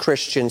Orthodox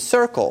Christian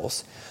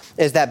circles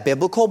is that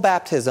biblical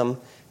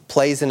baptism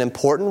plays an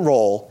important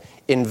role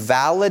in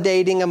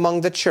validating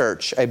among the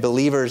church a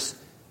believer's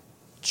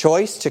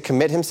choice to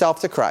commit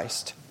himself to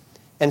Christ.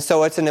 And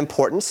so it's an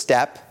important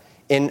step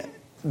in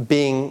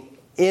being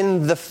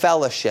in the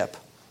fellowship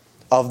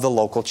of the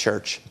local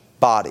church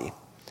body.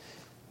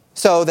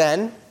 So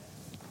then,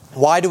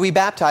 why do we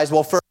baptize?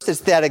 Well, first,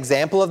 it's that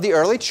example of the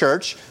early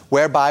church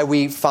whereby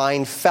we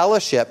find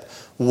fellowship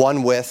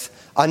one with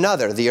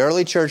another. The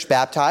early church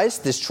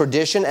baptized. This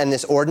tradition and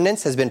this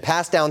ordinance has been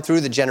passed down through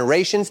the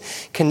generations,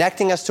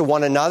 connecting us to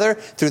one another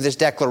through this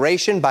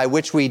declaration by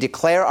which we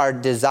declare our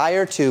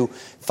desire to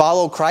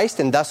follow Christ,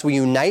 and thus we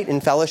unite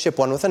in fellowship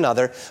one with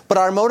another. But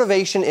our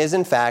motivation is,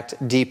 in fact,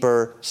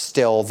 deeper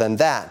still than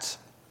that.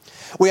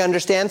 We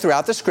understand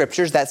throughout the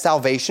scriptures that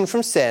salvation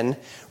from sin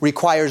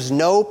requires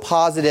no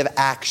positive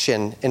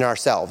action in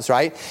ourselves,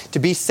 right? To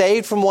be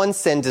saved from one's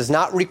sin does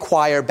not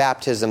require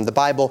baptism. The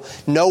Bible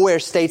nowhere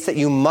states that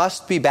you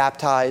must be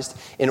baptized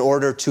in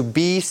order to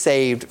be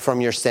saved from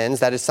your sins.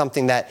 That is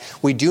something that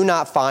we do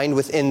not find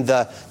within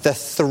the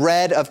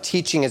thread of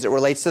teaching as it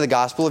relates to the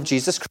gospel of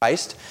Jesus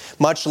Christ,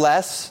 much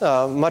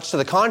to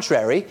the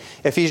contrary.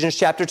 Ephesians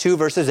chapter 2,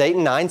 verses 8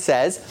 and 9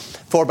 says,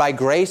 "For by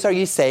grace are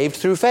ye saved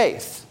through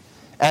faith.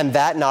 And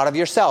that not of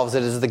yourselves,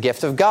 it is the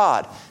gift of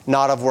God,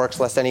 not of works,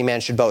 lest any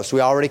man should boast."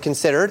 We already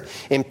considered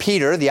in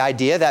Peter the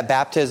idea that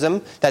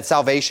baptism, that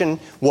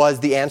salvation was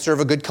the answer of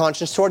a good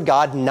conscience toward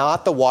God,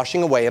 not the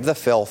washing away of the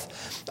filth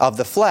of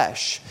the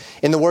flesh.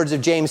 In the words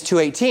of James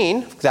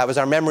 2:18, that was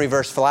our memory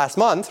verse for last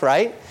month,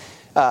 right?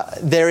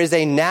 There is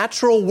a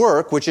natural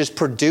work which is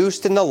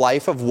produced in the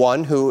life of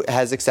one who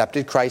has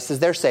accepted Christ as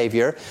their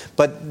Savior,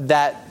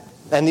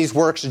 and these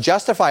works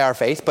justify our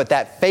faith, but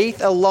that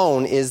faith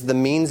alone is the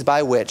means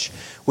by which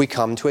we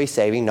come to a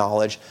saving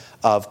knowledge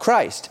of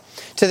Christ.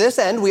 To this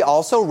end, we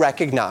also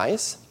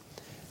recognize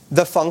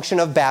the function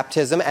of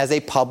baptism as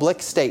a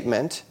public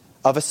statement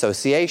of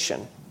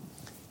association.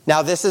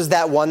 Now, this is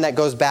that one that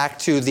goes back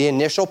to the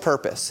initial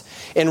purpose.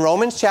 In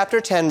Romans chapter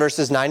 10,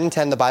 verses 9 and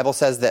 10, the Bible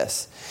says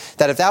this,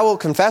 that if thou wilt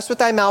confess with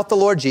thy mouth the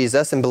Lord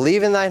shalt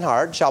believe in thine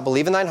heart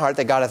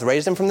that God hath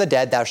raised him from the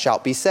dead, thou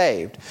shalt be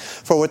saved.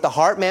 For with the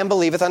heart man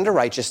believeth unto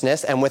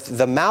righteousness, and with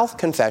the mouth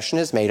confession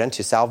is made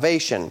unto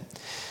salvation.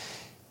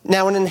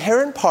 Now, an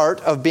inherent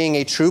part of being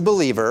a true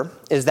believer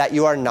is that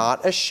you are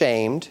not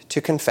ashamed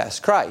to confess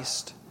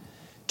Christ,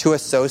 to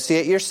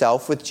associate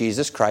yourself with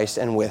Jesus Christ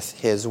and with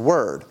his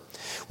word.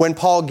 When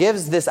Paul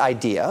gives this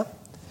idea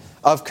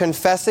of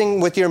confessing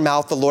with your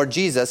mouth the Lord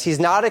Jesus, he's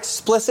not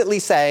explicitly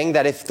saying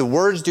that if the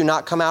words do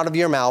not come out of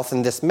your mouth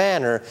in this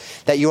manner,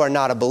 that you are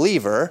not a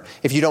believer.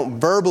 If you don't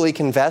verbally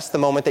confess the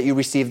moment that you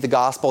receive the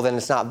gospel, then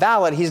it's not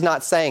valid. He's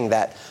not saying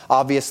that.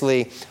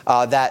 Obviously,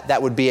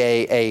 that would be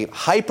a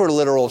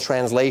hyper-literal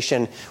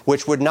translation,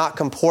 which would not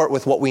comport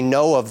with what we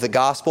know of the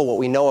gospel, what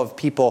we know of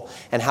people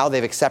and how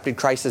they've accepted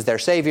Christ as their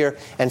Savior,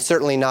 and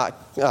certainly not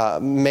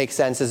make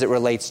sense as it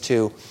relates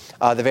to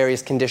the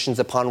various conditions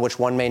upon which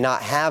one may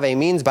not have a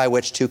means by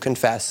which to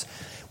confess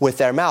with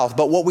their mouth.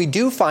 But what we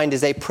do find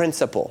is a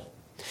principle.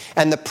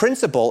 And the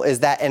principle is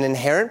that an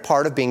inherent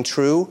part of being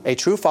a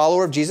true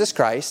follower of Jesus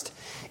Christ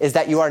is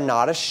that you are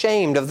not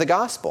ashamed of the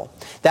gospel.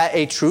 That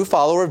a true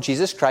follower of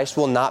Jesus Christ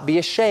will not be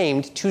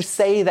ashamed to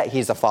say that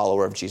he's a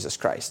follower of Jesus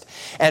Christ.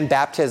 And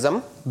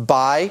baptism,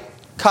 by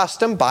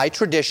custom, by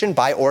tradition,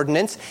 by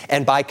ordinance,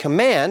 and by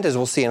command, as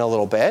we'll see in a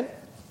little bit,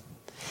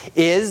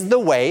 is the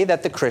way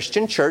that the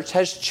Christian church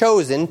has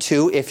chosen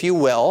to, if you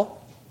will,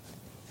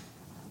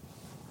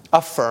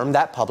 affirm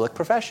that public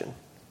profession.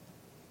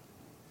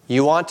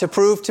 You want to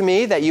prove to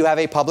me that you have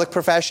a public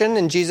profession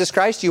in Jesus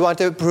Christ? You want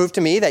to prove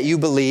to me that you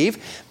believe?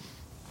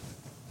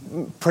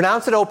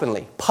 Pronounce it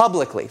openly,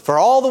 publicly, for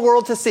all the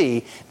world to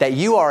see that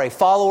you are a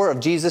follower of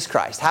Jesus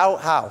Christ.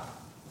 How?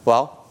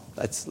 Well,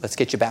 let's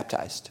get you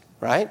baptized,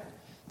 right?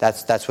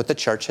 That's what the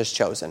church has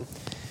chosen.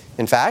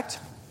 In fact,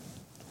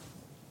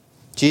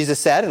 Jesus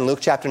said in Luke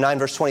chapter 9,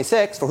 verse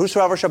 26, "For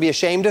whosoever shall be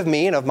ashamed of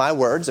me and of my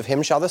words, of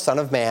him shall the Son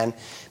of Man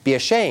be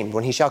ashamed,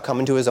 when he shall come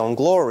into his own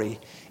glory,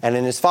 and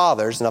in his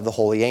Father's and of the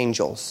holy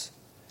angels."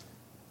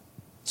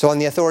 So on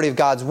the authority of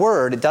God's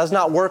word, it does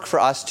not work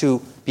for us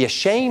to be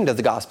ashamed of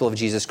the gospel of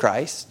Jesus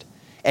Christ,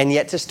 and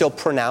yet to still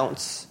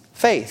pronounce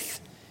faith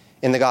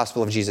in the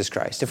gospel of Jesus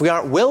Christ. If we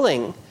aren't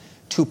willing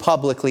to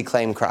publicly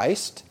claim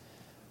Christ,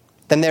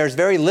 then there's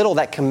very little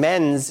that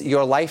commends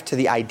your life to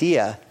the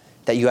idea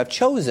that you have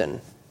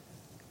chosen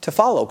to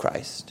follow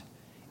Christ.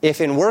 If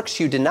in works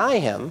you deny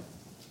him,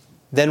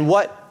 then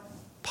what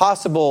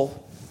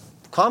possible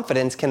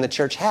confidence can the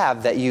church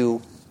have that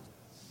you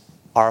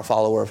are a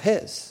follower of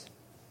his?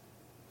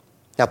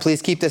 Now,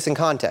 please keep this in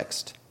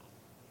context.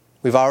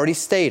 We've already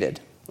stated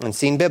and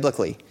seen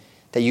biblically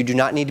that you do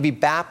not need to be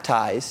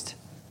baptized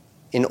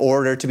in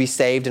order to be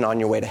saved and on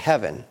your way to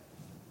heaven.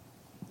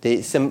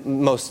 The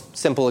most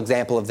simple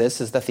example of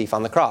this is the thief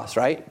on the cross,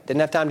 right?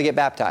 Didn't have time to get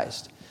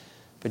baptized.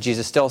 But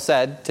Jesus still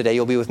said, "Today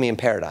you'll be with me in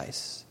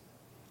paradise."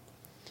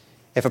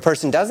 If a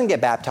person doesn't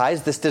get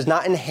baptized, this does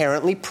not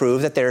inherently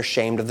prove that they're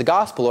ashamed of the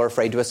gospel or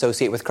afraid to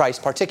associate with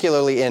Christ,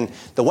 particularly in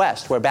the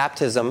West, where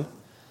baptism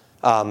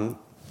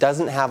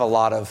doesn't have a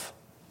lot of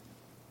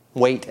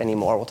weight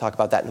anymore. We'll talk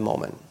about that in a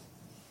moment.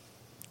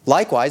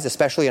 Likewise,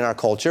 especially in our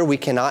culture, we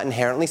cannot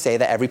inherently say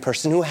that every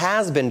person who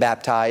has been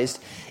baptized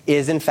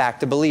is in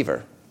fact a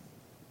believer.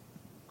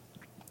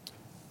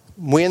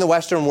 We in the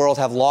Western world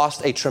have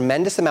lost a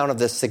tremendous amount of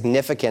the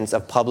significance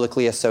of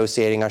publicly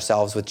associating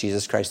ourselves with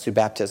Jesus Christ through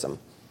baptism.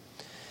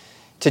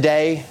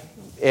 Today,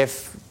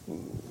 if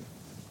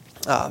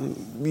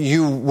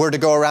you were to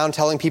go around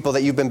telling people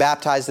that you've been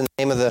baptized in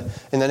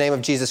the name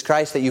of Jesus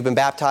Christ, that you've been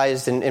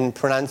baptized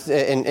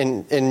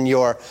in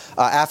your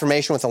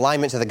affirmation with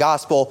alignment to the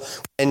gospel,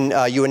 and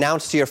you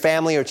announce to your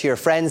family or to your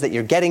friends that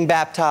you're getting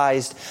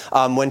baptized,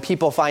 when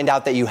people find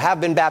out that you have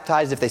been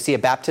baptized, if they see a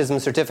baptism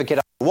certificate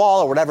on the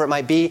wall or whatever it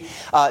might be,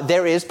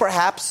 there is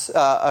perhaps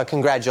a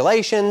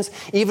congratulations.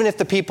 Even if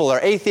the people are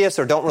atheists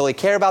or don't really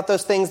care about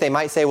those things, they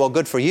might say, well,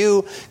 good for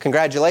you,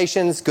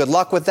 congratulations, good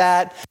luck with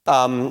that.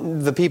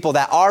 The people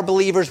that are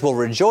believers will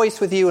rejoice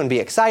with you and be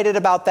excited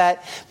about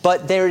that.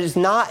 But there is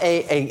not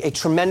a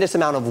tremendous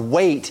amount of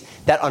weight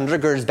that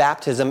undergirds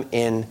baptism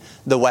in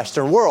the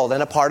Western world.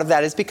 And a part of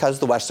that is because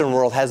the Western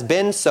world has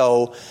been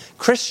so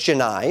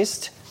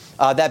Christianized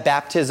that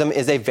baptism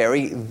is a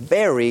very,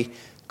 very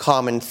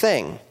common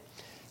thing.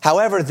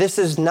 However, this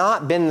has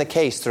not been the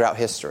case throughout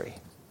history.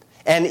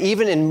 And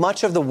even in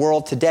much of the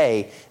world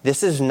today,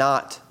 this is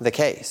not the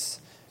case.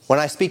 When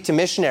I speak to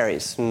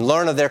missionaries and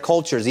learn of their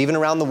cultures, even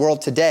around the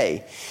world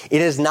today, it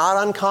is not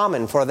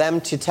uncommon for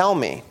them to tell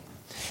me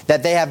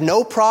that they have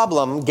no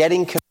problem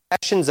getting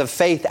confessions of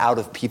faith out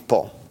of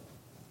people,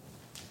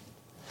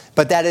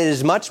 but that it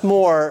is much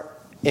more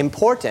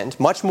important,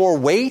 much more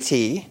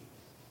weighty,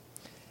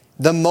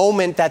 the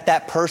moment that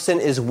that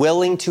person is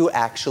willing to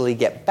actually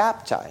get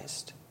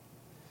baptized.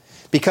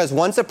 Because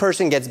once a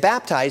person gets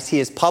baptized,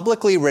 he is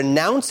publicly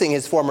renouncing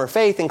his former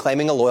faith and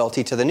claiming a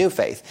loyalty to the new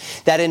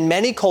faith. That in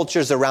many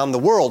cultures around the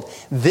world,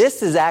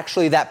 this is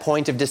actually that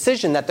point of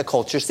decision that the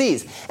culture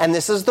sees. And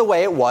this is the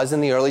way it was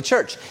in the early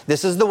church.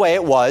 This is the way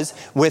it was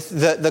with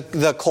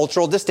the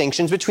cultural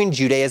distinctions between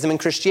Judaism and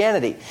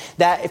Christianity.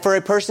 That for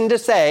a person to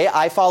say,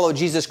 I follow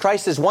Jesus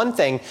Christ is one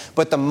thing,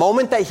 but the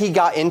moment that he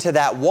got into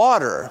that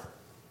water,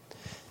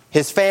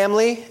 His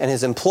family and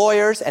his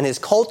employers and his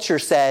culture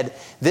said,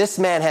 this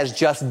man has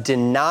just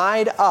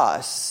denied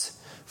us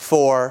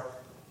for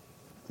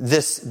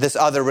this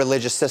other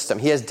religious system.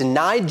 He has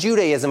denied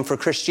Judaism for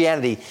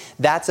Christianity.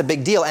 That's a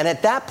big deal. And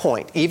at that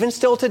point, even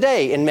still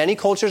today, in many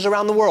cultures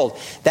around the world,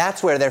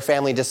 that's where their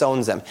family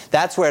disowns them.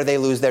 That's where they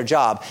lose their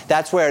job.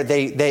 That's where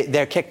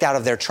they're kicked out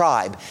of their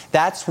tribe.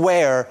 That's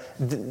where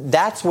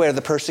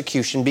the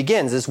persecution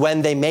begins, is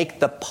when they make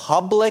the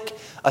public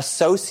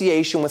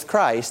association with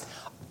Christ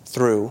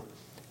through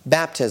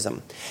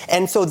baptism.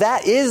 And so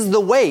that is the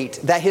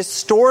weight that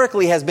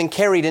historically has been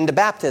carried into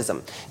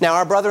baptism. Now,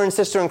 our brother and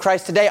sister in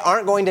Christ today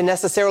aren't going to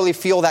necessarily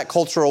feel that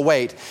cultural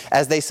weight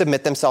as they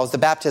submit themselves to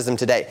baptism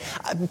today.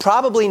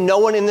 Probably no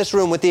one in this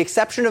room, with the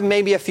exception of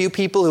maybe a few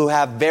people who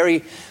have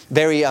very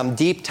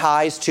deep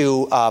ties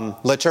to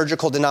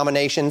liturgical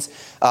denominations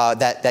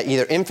that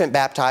either infant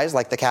baptize,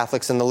 like the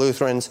Catholics and the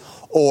Lutherans,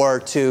 or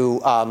to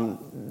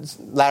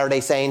Latter-day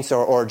Saints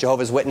or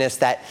Jehovah's Witness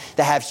that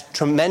have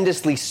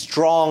tremendously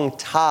strong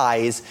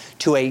ties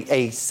to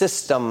a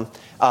system,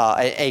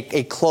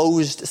 a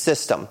closed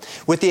system.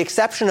 With the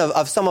exception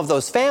of some of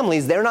those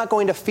families, they're not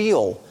going to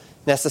feel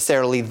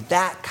necessarily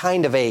that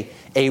kind of a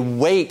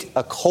weight,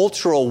 a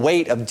cultural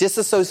weight of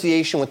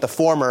disassociation with the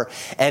former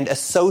and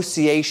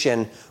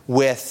association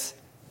with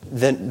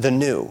the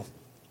new.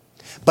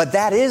 But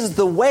that is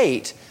the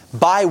weight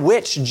by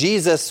which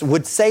Jesus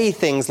would say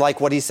things like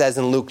what he says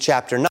in Luke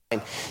chapter 9.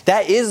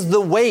 That is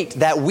the weight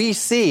that we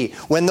see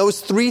when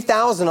those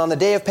 3,000 on the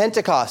day of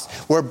Pentecost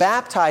were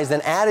baptized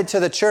and added to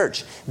the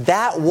church.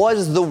 That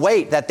was the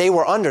weight that they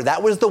were under.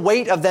 That was the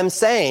weight of them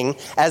saying,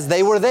 as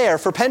they were there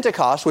for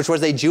Pentecost, which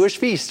was a Jewish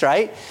feast,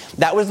 right?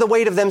 That was the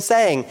weight of them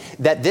saying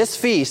that this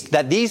feast,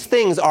 that these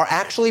things are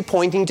actually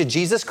pointing to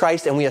Jesus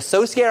Christ, and we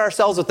associate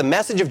ourselves with the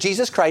message of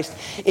Jesus Christ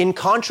in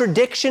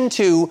contradiction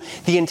to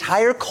the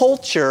entire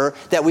culture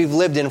that we've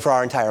lived in for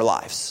our entire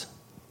lives.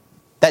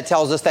 That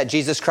tells us that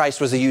Jesus Christ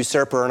was a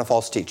usurper and a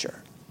false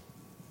teacher.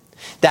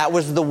 That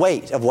was the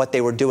weight of what they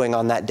were doing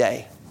on that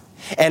day.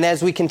 And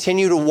as we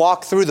continue to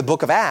walk through the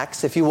book of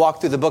Acts, if you walk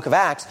through the book of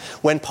Acts,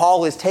 when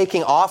Paul is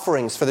taking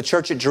offerings for the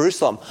church at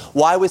Jerusalem,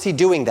 why was he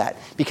doing that?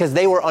 Because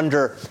they were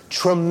under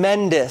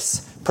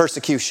tremendous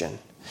persecution.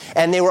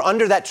 And they were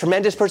under that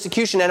tremendous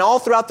persecution. And all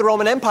throughout the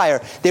Roman Empire,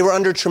 they were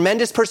under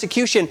tremendous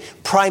persecution,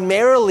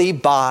 primarily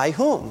by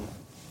whom?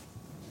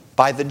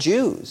 By the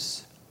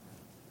Jews,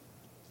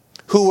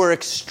 who were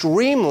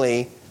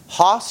extremely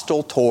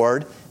hostile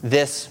toward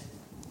this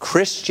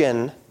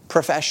Christian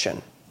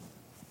profession.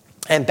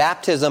 And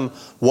baptism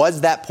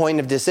was that point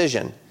of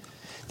decision.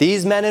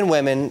 These men and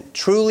women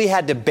truly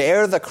had to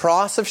bear the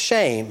cross of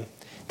shame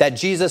that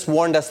Jesus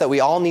warned us that we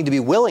all need to be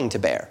willing to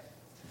bear.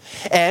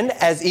 And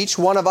as each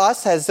one of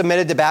us has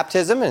submitted to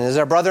baptism, and as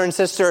our brother and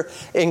sister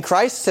in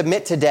Christ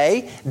submit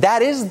today,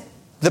 that is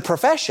the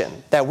profession,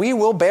 that we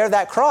will bear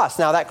that cross.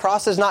 Now, that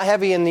cross is not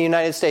heavy in the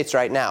United States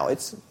right now.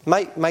 It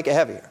might get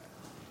heavier.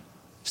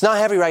 It's not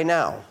heavy right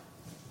now.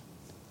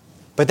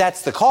 But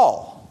that's the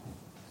call.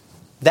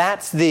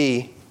 That's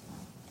the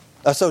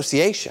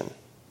association.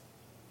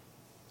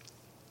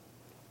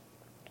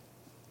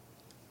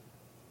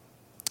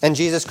 And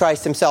Jesus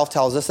Christ himself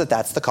tells us that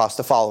that's the cost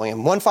of following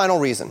him. One final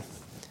reason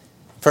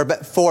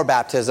for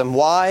baptism.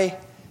 Why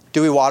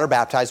do we water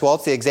baptize? Well,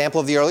 it's the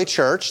example of the early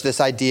church, this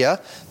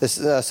idea, this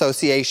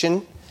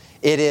association.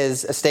 It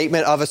is a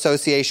statement of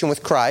association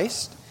with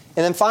Christ.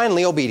 And then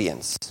finally,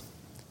 obedience.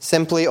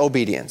 Simply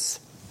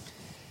obedience.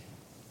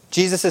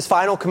 Jesus'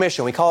 final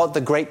commission, we call it the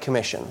Great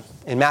Commission.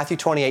 In Matthew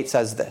 28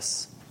 says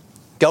this: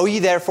 "Go ye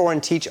therefore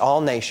and teach all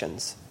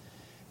nations,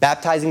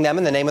 baptizing them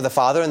in the name of the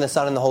Father and the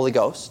Son and the Holy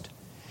Ghost,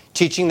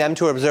 teaching them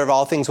to observe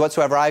all things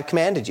whatsoever I have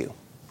commanded you.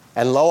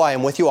 And lo, I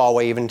am with you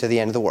always, even to the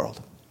end of the world."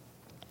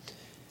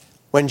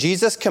 When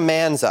Jesus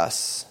commands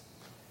us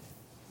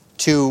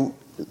to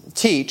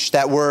teach,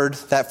 that word,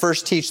 that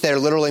first teach there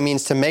literally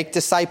means to make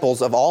disciples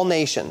of all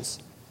nations,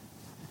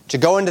 to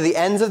go into the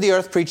ends of the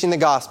earth preaching the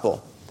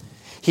gospel.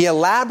 He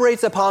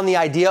elaborates upon the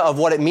idea of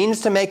what it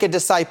means to make a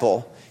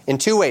disciple in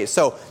two ways.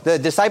 So the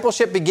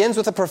discipleship begins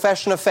with a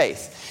profession of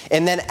faith.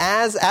 And then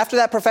after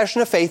that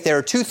profession of faith, there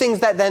are two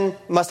things that then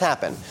must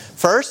happen.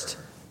 First,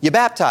 you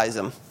baptize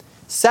them.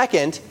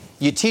 Second,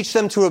 you teach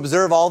them to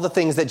observe all the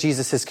things that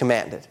Jesus has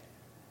commanded.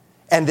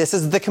 And this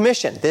is the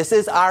commission. This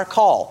is our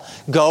call.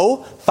 Go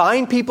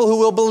find people who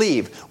will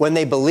believe. When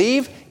they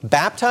believe,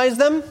 baptize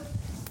them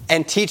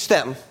and teach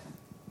them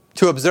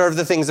to observe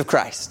the things of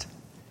Christ.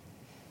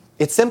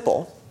 It's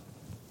simple.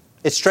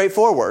 It's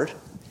straightforward.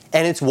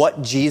 And it's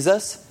what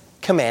Jesus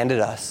commanded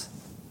us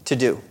to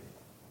do.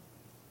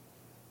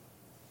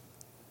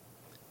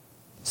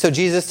 So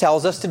Jesus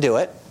tells us to do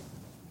it.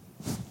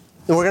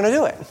 And we're going to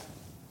do it.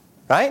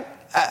 Right?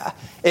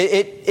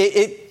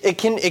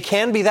 It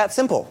can be that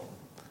simple.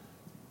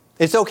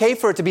 It's okay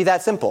for it to be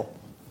that simple.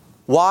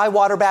 Why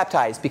water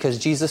baptize? Because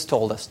Jesus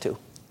told us to.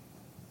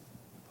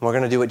 We're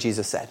going to do what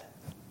Jesus said.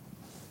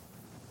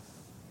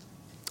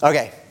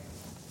 Okay.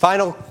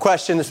 Final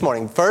question this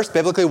morning. First,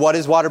 biblically, what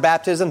is water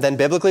baptism? Then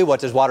biblically, what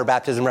does water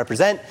baptism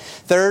represent?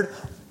 Third,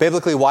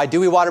 Biblically, why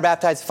do we water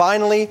baptize?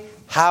 Finally,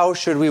 how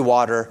should we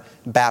water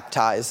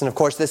baptize? And of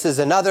course, this is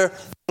another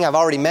thing. I've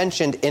already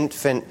mentioned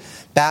infant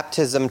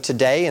baptism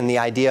today and the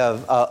idea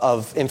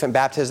of infant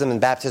baptism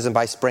and baptism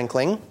by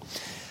sprinkling.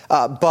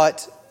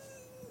 But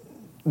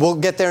we'll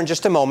get there in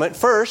just a moment.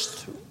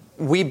 First,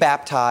 we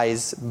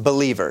baptize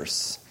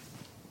believers.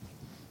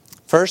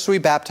 First, we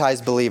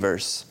baptize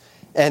believers.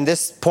 And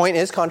this point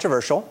is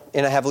controversial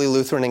in a heavily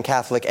Lutheran and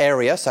Catholic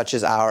area such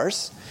as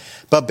ours.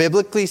 But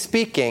biblically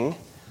speaking,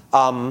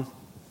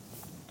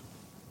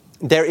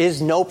 there is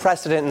no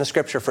precedent in the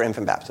Scripture for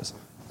infant baptism.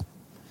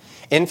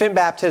 Infant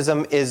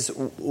baptism is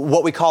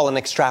what we call an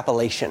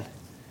extrapolation.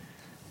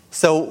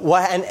 So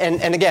what?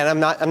 And again, I'm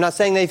not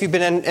saying that if you've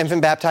been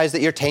infant baptized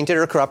that you're tainted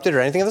or corrupted or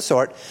anything of the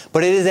sort,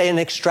 but it is an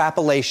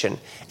extrapolation.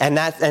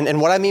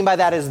 And what I mean by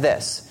that is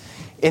this: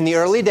 in the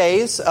early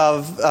days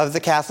of the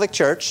Catholic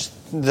Church,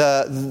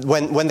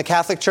 when the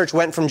Catholic Church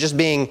went from just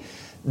being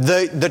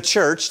the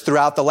church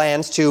throughout the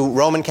lands to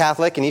Roman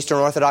Catholic and Eastern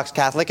Orthodox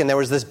Catholic, and there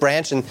was this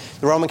branch, and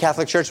the Roman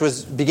Catholic Church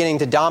was beginning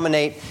to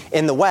dominate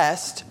in the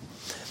West.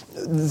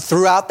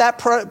 Throughout that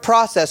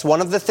process, one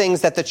of the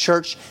things that the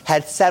church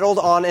had settled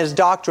on as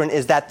doctrine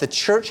is that the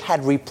church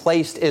had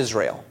replaced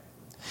Israel.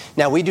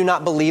 Now, we do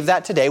not believe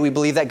that today. We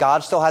believe that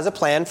God still has a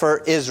plan for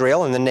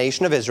Israel and the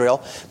nation of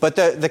Israel. But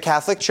the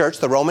Catholic Church,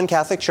 the Roman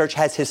Catholic Church,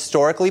 has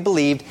historically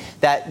believed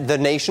that the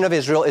nation of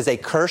Israel is a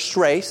cursed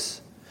race,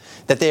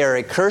 that they are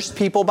a cursed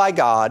people by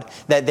God,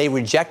 that they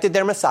rejected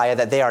their Messiah,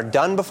 that they are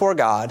done before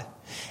God,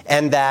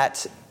 and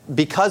that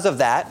because of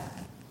that,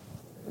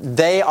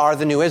 they are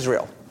the new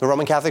Israel. The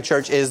Roman Catholic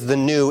Church is the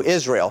new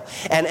Israel.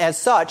 And as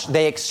such,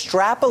 they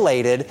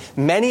extrapolated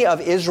many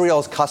of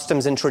Israel's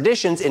customs and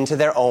traditions into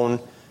their own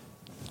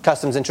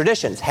customs and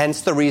traditions.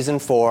 Hence the reason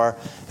for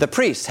the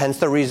priests. Hence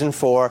the reason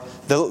for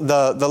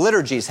the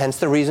liturgies. Hence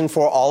the reason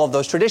for all of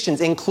those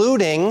traditions,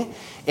 including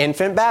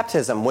infant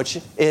baptism, which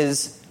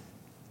is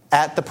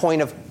at the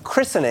point of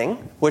christening,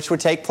 which would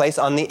take place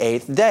on the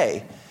 8th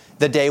day,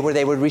 the day where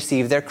they would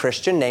receive their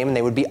Christian name and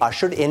they would be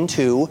ushered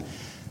into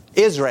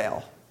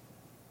Israel.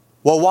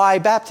 Well, why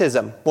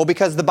baptism? Well,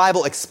 because the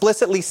Bible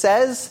explicitly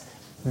says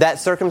that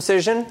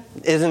circumcision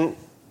isn't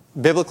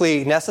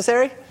biblically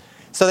necessary.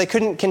 So they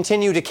couldn't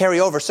continue to carry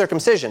over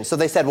circumcision. So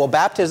they said, well,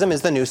 baptism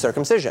is the new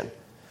circumcision.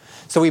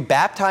 So we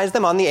baptize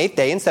them on the 8th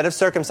day instead of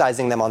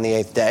circumcising them on the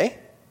 8th day.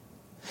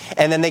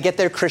 And then they get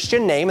their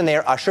Christian name and they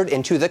are ushered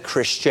into the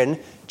Christian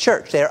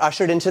church. They are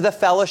ushered into the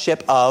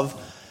fellowship of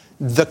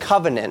the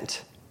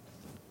covenant,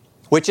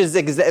 which is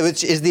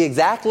the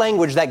exact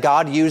language that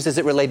God used as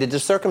it related to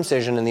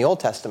circumcision in the Old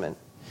Testament,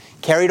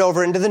 carried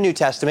over into the New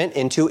Testament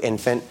into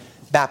infant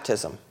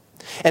baptism.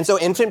 And so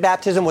infant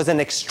baptism was an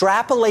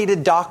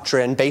extrapolated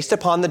doctrine based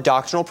upon the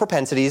doctrinal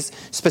propensities,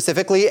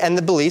 specifically, and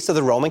the beliefs of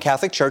the Roman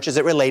Catholic Church as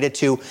it related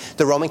to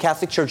the Roman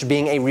Catholic Church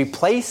being a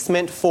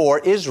replacement for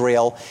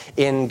Israel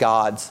in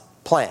God's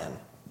plan.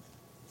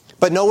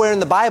 But nowhere in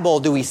the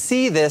Bible do we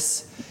see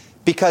this,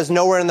 because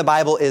nowhere in the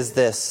Bible is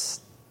this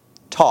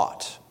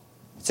taught.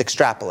 It's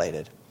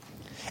extrapolated.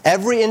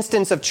 Every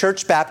instance of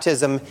church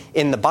baptism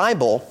in the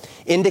Bible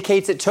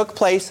indicates it took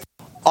place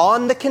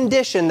on the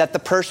condition that the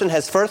person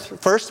has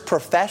first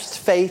professed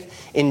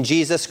faith in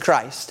Jesus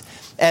Christ.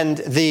 And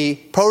the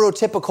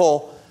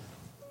prototypical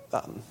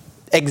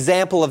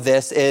example of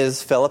this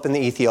is Philip and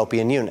the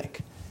Ethiopian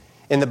eunuch.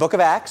 In the book of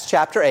Acts,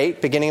 chapter 8,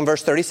 beginning in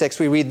verse 36,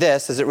 we read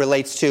this as it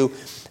relates to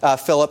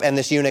Philip and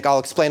this eunuch. I'll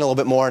explain a little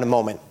bit more in a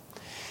moment.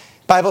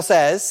 The Bible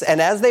says,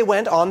 "And as they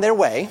went on their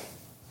way,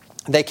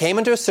 they came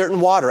into a certain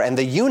water, and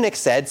the eunuch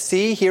said,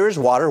 'See, here is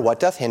water,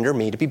 what doth hinder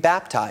me to be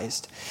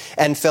baptized?'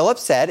 And Philip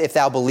said, 'If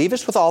thou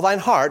believest with all thine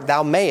heart,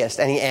 thou mayest.'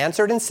 And he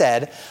answered and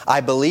said,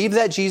 'I believe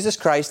that Jesus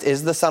Christ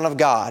is the Son of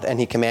God.' And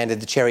he commanded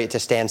the chariot to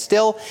stand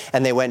still,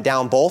 and they went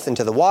down both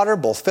into the water,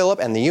 both Philip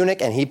and the eunuch,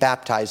 and he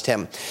baptized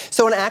him."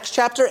 So in Acts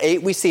chapter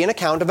 8, we see an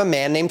account of a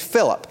man named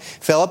Philip.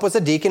 Philip was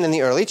a deacon in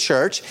the early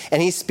church,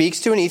 and he speaks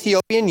to an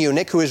Ethiopian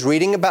eunuch who is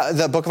reading about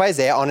the book of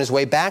Isaiah on his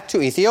way back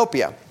to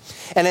Ethiopia.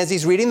 And as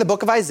he's reading the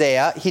book of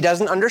Isaiah, he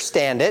doesn't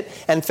understand it.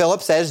 And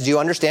Philip says, "Do you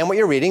understand what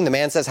you're reading?" The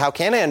man says, "How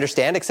can I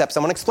understand except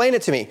someone explain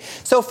it to me?"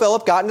 So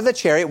Philip got into the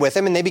chariot with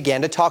him and they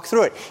began to talk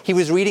through it. He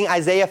was reading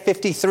Isaiah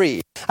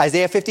 53.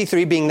 Isaiah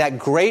 53 being that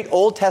great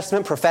Old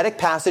Testament prophetic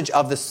passage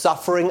of the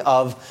suffering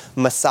of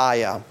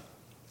Messiah.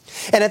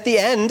 And at the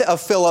end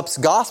of Philip's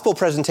gospel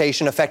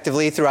presentation,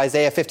 effectively through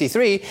Isaiah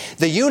 53,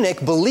 the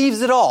eunuch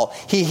believes it all.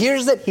 He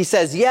hears it. He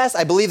says, "Yes,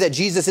 I believe that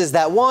Jesus is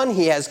that one.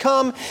 He has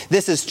come.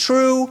 This is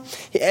true."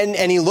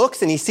 And he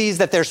looks and he sees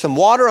that there's some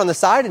water on the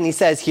side, and he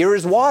says, "Here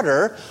is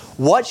water.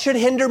 What should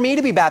hinder me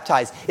to be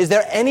baptized? Is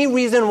there any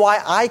reason why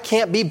I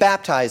can't be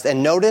baptized?"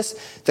 And notice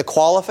the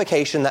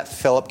qualification that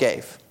Philip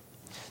gave.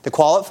 The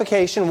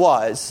qualification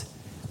was,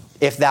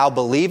 "If thou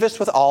believest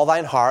with all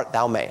thine heart,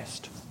 thou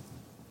mayest."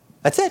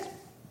 That's it.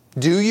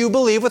 Do you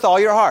believe with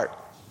all your heart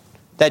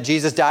that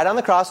Jesus died on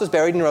the cross, was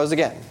buried, and rose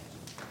again?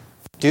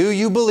 Do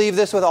you believe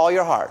this with all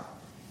your heart?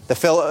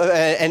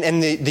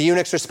 The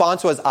eunuch's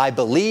response was, I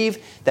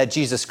believe that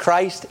Jesus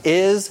Christ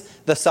is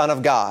the Son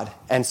of God.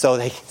 And so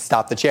they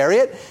stopped the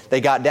chariot,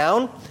 they got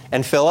down,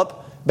 and Philip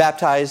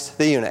baptized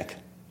the eunuch.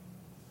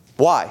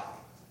 Why?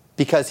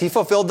 Because he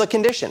fulfilled the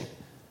condition.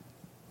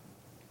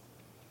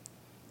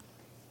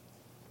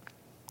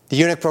 The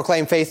eunuch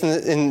proclaimed faith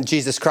in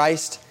Jesus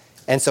Christ,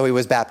 and so he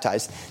was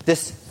baptized.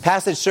 This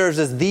passage serves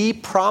as the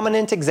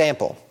prominent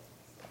example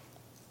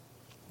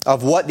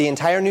of what the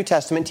entire New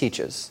Testament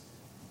teaches.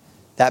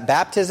 That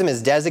baptism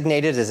is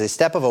designated as a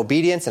step of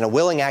obedience and a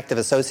willing act of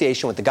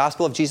association with the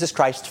gospel of Jesus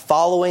Christ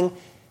following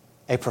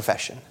a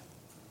profession.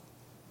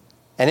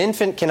 An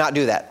infant cannot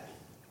do that.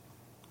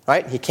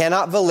 Right? He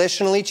cannot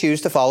volitionally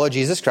choose to follow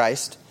Jesus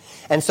Christ.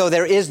 And so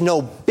there is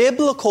no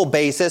biblical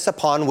basis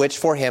upon which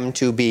for him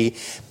to be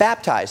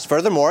baptized.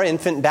 Furthermore,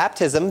 infant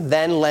baptism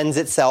then lends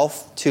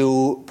itself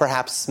to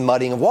perhaps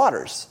mudding of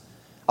waters,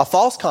 a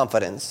false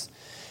confidence,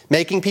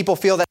 making people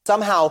feel that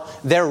somehow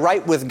they're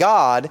right with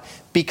God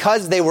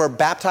because they were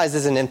baptized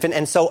as an infant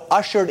and so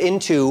ushered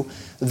into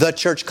the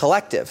church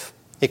collective.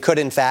 It could,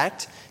 in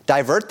fact,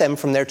 divert them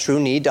from their true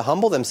need to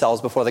humble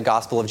themselves before the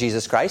gospel of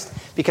Jesus Christ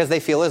because they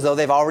feel as though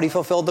they've already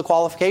fulfilled the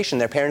qualification.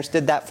 Their parents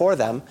did that for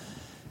them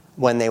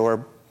when they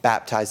were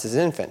baptized as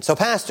an infant. So,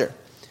 Pastor,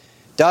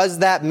 does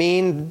that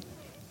mean,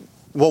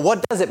 well,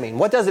 what does it mean?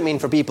 What does it mean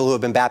for people who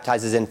have been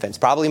baptized as infants?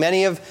 Probably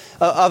many of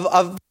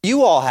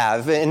you all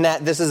have, in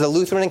that this is a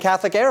Lutheran and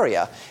Catholic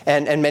area,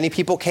 and many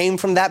people came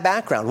from that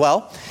background.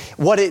 Well,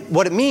 what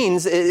it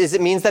means is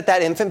it means that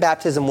infant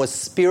baptism was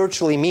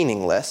spiritually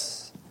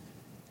meaningless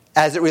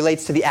as it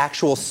relates to the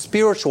actual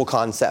spiritual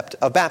concept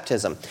of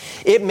baptism.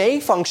 It may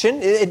function.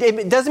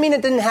 It doesn't mean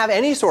it didn't have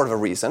any sort of a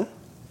reason.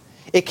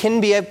 It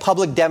can be a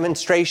public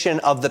demonstration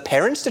of the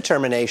parents'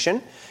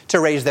 determination to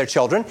raise their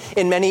children.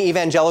 In many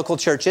evangelical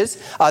churches,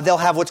 they'll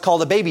have what's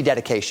called a baby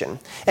dedication.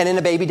 And in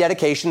a baby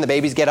dedication, the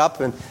babies get up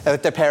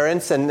with their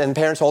parents, and the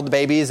parents hold the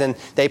babies, and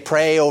they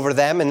pray over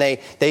them, and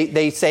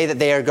they say that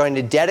they are going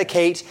to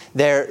dedicate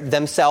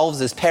themselves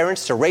as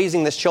parents to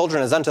raising this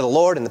children as unto the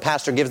Lord, and the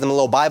pastor gives them a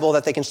little Bible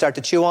that they can start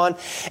to chew on.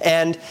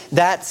 And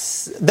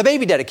that's the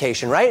baby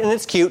dedication, right? And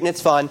it's cute and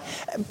it's fun,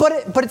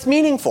 but it's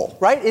meaningful,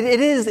 right?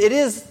 It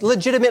is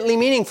legitimately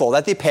meaningful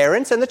that the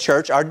parents and the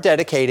church are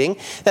dedicating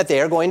that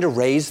they are going to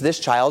raise this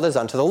child as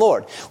unto the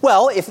Lord.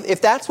 Well,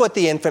 if that's what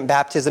the infant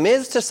baptism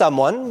is to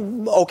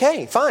someone,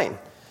 okay, fine.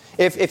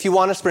 If you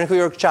want to sprinkle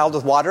your child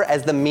with water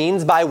as the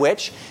means by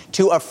which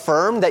to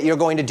affirm that you're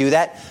going to do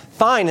that,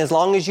 fine, as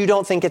long as you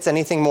don't think it's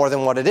anything more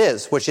than what it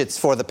is, which it's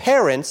for the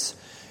parents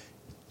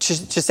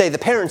to say the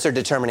parents are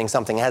determining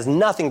something. It has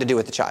nothing to do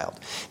with the child.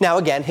 Now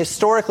again,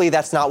 historically,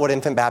 that's not what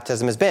infant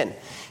baptism has been.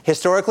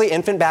 Historically,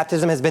 infant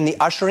baptism has been the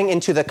ushering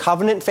into the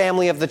covenant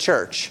family of the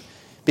church,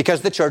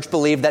 because the church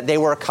believed that they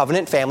were a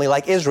covenant family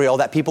like Israel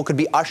that people could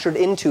be ushered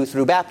into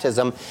through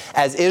baptism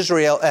as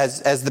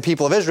the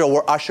people of Israel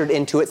were ushered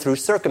into it through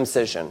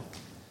circumcision.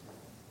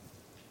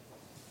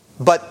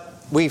 But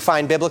we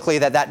find biblically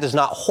that does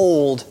not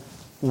hold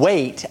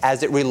weight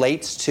as it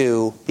relates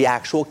to the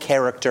actual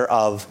character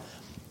of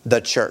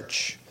the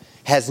church.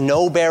 It has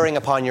no bearing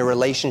upon your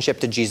relationship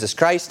to Jesus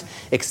Christ,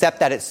 except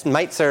that it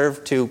might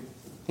serve to,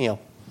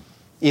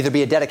 either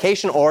be a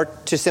dedication or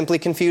to simply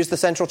confuse the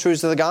central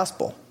truths of the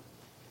gospel.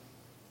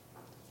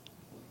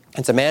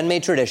 It's a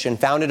man-made tradition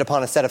founded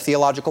upon a set of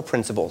theological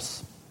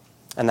principles,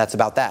 and that's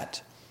about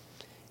that.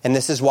 And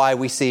this is why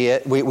we see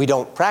it, we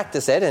don't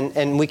practice it,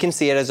 and we can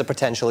see it as a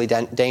potentially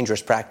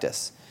dangerous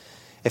practice.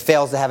 It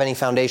fails to have any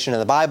foundation in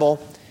the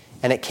Bible,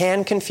 and it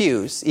can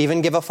confuse,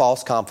 even give a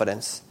false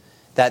confidence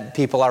that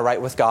people are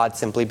right with God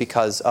simply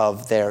because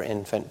of their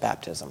infant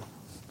baptism.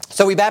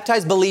 So we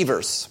baptize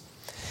believers.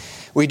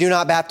 We do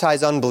not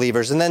baptize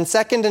unbelievers. And then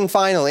second and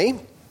finally,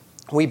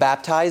 we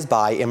baptize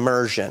by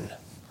immersion.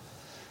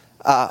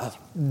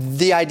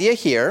 The idea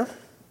here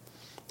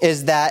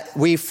is that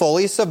we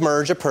fully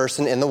submerge a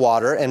person in the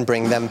water and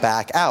bring them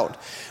back out.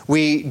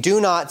 We do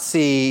not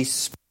see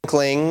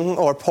sprinkling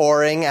or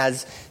pouring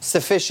as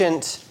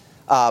sufficient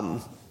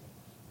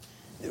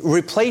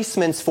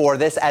replacements for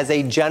this as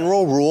a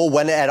general rule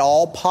when at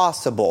all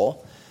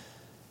possible,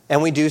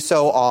 and we do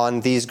so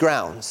on these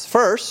grounds.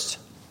 First,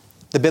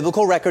 the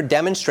biblical record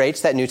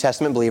demonstrates that New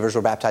Testament believers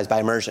were baptized by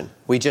immersion.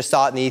 We just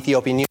saw it in the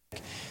Ethiopian eunuch.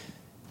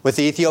 With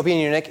the Ethiopian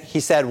eunuch, he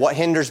said, "What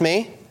hinders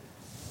me?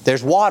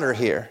 There's water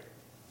here."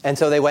 And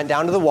so they went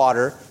down to the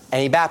water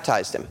and he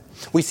baptized him.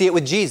 We see it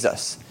with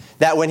Jesus,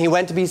 that when he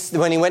went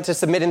to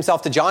submit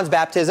himself to John's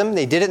baptism,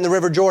 they did it in the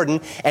River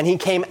Jordan, and he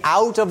came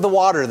out of the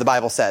water, the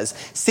Bible says,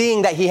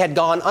 seeing that he had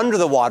gone under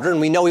the water, and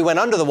we know he went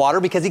under the water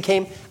because he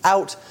came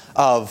out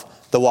of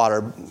the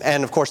water.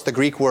 And of course, the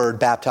Greek word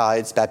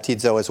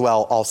baptizo as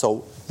well,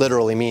 also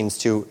literally means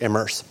to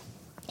immerse.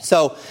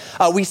 So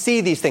we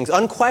see these things.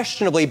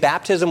 Unquestionably,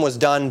 baptism was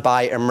done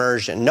by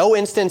immersion. No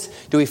instance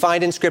do we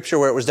find in Scripture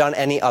where it was done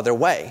any other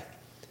way.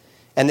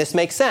 And this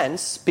makes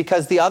sense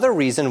because the other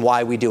reason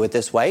why we do it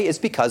this way is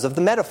because of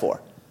the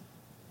metaphor.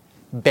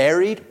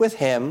 Buried with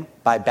him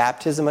by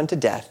baptism unto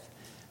death,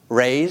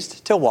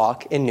 raised to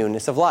walk in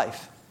newness of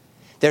life.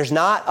 There's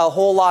not a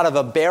whole lot of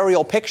a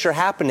burial picture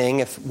happening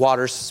if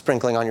water's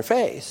sprinkling on your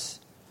face,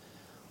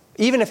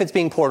 even if it's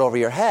being poured over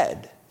your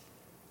head.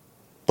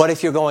 But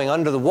if you're going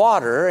under the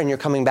water and you're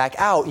coming back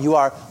out, you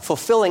are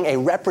fulfilling a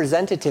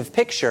representative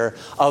picture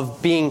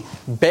of being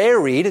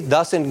buried,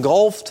 thus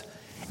engulfed,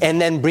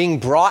 and then being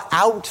brought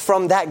out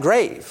from that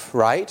grave,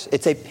 right?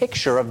 It's a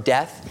picture of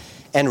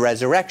death and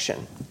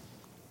resurrection.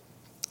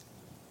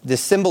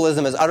 This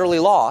symbolism is utterly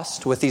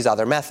lost with these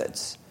other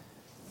methods.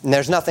 And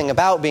there's nothing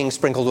about being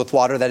sprinkled with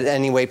water that in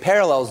any way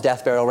parallels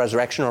death, burial,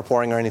 resurrection, or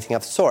pouring or anything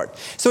of the sort.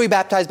 So we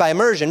baptize by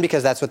immersion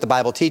because that's what the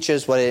Bible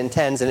teaches, what it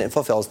intends, and it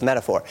fulfills the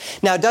metaphor.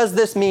 Now, does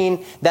this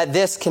mean that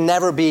this can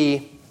never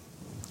be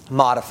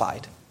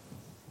modified?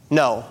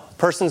 No.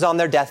 Person's on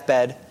their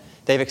deathbed.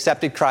 They've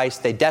accepted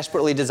Christ. They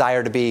desperately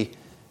desire to be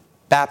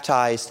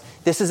baptized.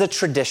 This is a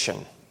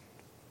tradition,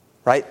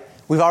 right?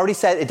 We've already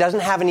said it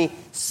doesn't have any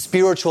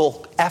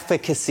spiritual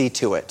efficacy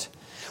to it.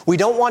 We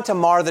don't want to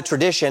mar the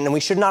tradition, and we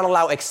should not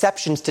allow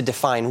exceptions to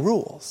define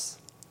rules.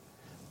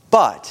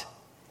 But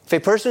if a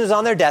person is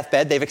on their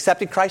deathbed, they've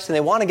accepted Christ, and they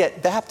want to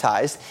get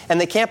baptized, and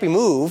they can't be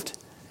moved,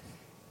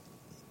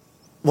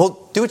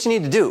 well, do what you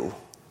need to do,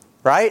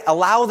 right?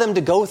 Allow them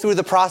to go through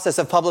the process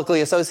of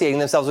publicly associating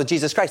themselves with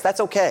Jesus Christ.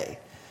 That's okay.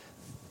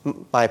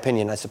 My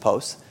opinion, I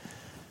suppose.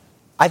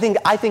 I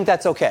think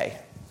that's okay.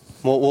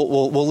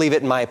 We'll leave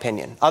it in my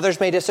opinion. Others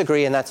may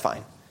disagree, and that's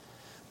fine.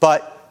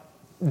 But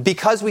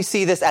because we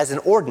see this as an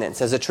ordinance,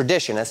 as a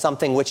tradition, as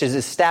something which is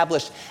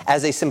established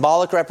as a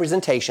symbolic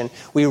representation,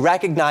 we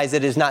recognize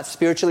it is not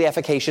spiritually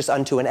efficacious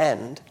unto an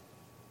end.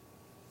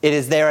 It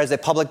is there as a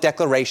public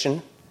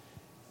declaration.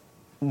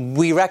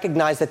 We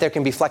recognize that there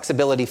can be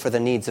flexibility for the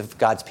needs of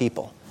God's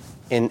people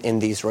in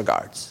these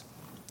regards.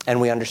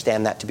 And we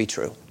understand that to be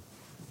true.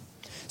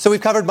 So we've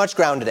covered much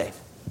ground today.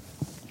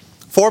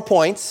 4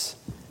 points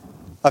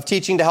of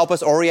teaching to help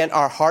us orient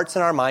our hearts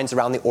and our minds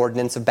around the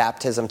ordinance of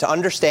baptism, to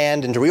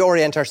understand and to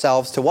reorient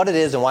ourselves to what it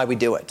is and why we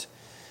do it.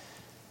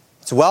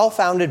 It's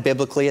well-founded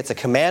biblically. It's a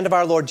command of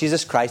our Lord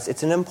Jesus Christ.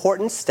 It's an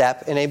important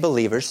step in a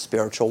believer's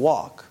spiritual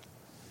walk.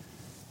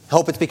 I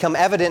hope it's become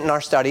evident in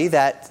our study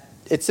that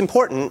it's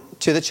important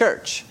to the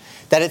church,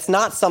 that it's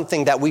not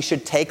something that we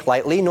should take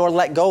lightly nor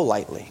let go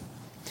lightly.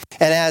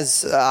 And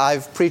as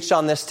I've preached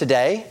on this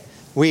today,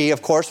 we,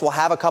 of course, will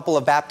have a couple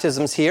of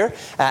baptisms here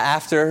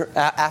after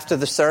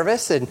the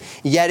service, and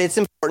yet it's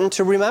important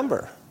to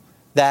remember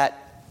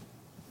that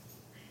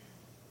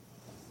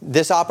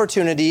this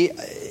opportunity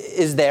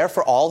is there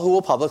for all who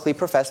will publicly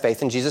profess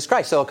faith in Jesus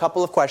Christ. So a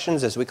couple of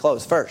questions as we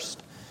close.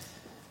 First,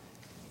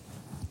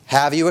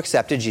 have you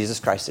accepted Jesus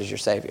Christ as your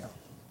Savior?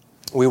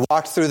 We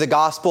walked through the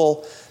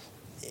gospel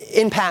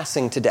in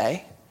passing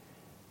today,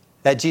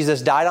 that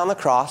Jesus died on the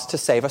cross to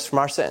save us from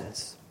our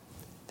sins,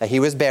 that he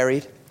was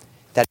buried,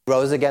 that he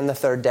rose again the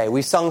third day.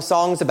 We sung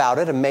songs about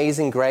it,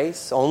 Amazing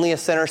Grace, only a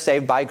sinner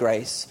saved by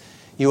grace.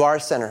 You are a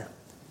sinner.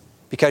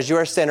 Because you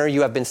are a sinner,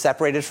 you have been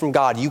separated from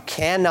God. You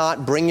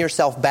cannot bring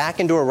yourself back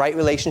into a right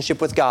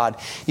relationship with God.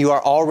 You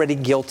are already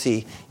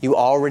guilty. You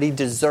already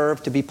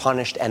deserve to be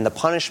punished. And the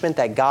punishment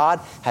that God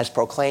has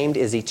proclaimed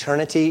is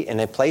eternity in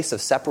a place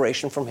of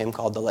separation from him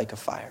called the lake of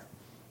fire.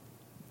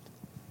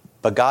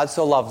 But God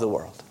so loved the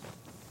world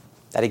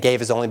that he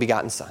gave his only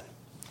begotten Son,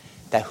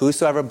 that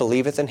whosoever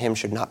believeth in him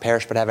should not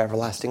perish but have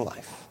everlasting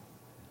life.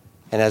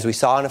 And as we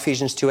saw in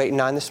Ephesians 2:8 and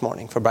 9 this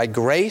morning, for by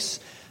grace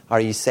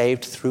are ye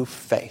saved through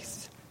faith.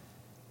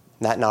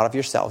 That not of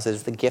yourselves. It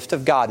is the gift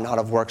of God, not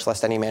of works,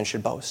 lest any man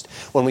should boast.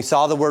 When we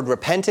saw the word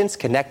repentance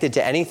connected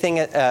to anything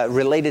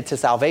related to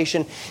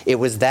salvation, it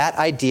was that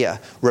idea.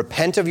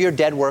 Repent of your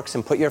dead works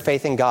and put your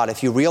faith in God.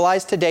 If you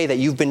realize today that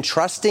you've been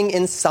trusting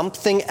in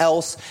something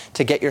else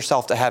to get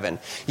yourself to heaven,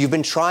 you've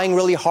been trying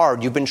really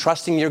hard, you've been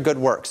trusting your good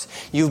works,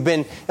 you've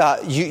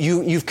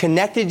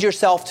connected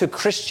yourself to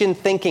Christian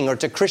thinking or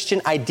to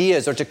Christian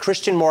ideas or to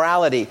Christian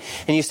morality,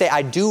 and you say,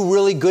 I do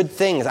really good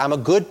things, I'm a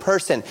good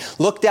person.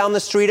 Look down the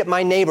street at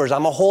my neighbors,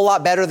 I'm a whole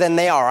lot better than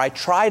they are. I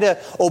try to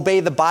obey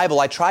the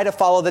Bible. I try to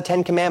follow the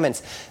Ten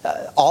Commandments.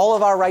 All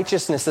of our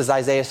righteousness, as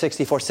Isaiah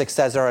 64:6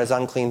 says, are as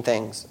unclean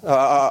things, or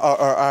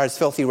are as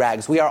filthy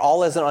rags. We are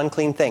all as an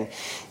unclean thing.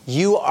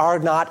 You are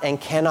not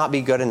and cannot be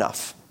good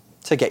enough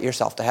to get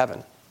yourself to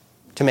heaven,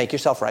 to make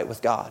yourself right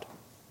with God.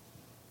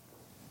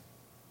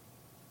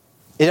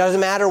 It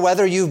doesn't matter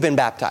whether you've been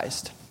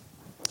baptized.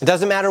 It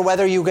doesn't matter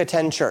whether you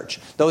attend church.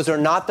 Those are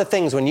not the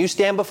things. When you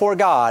stand before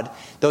God,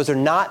 those are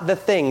not the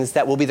things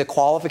that will be the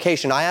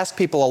qualification. I ask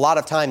people a lot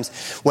of times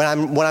when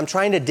I'm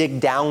trying to dig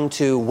down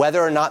to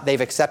whether or not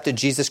they've accepted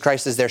Jesus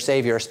Christ as their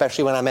Savior,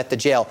 especially when I'm at the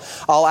jail,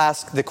 I'll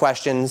ask the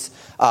questions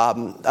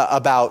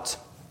about,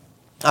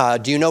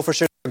 do you know for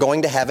sure you're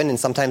going to heaven? And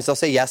sometimes they'll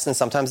say yes, and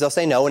sometimes they'll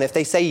say no. And if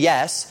they say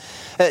yes,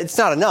 it's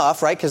not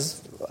enough, right? Because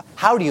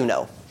how do you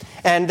know?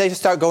 And they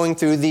start going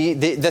through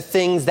the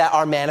things that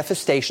are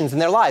manifestations in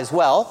their lives.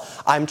 Well,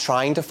 I'm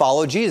trying to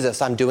follow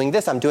Jesus. I'm doing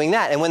this. I'm doing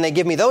that. And when they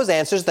give me those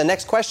answers, the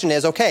next question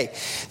is, okay,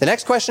 the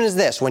next question is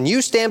this. When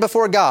you stand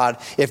before God,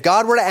 if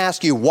God were to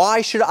ask you,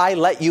 why should I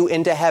let you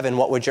into heaven?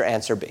 What would your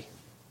answer be?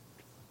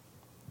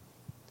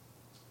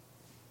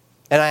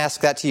 And I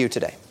ask that to you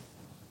today.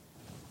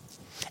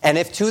 And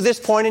if to this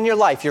point in your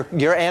life,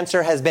 your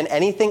answer has been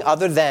anything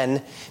other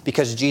than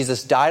because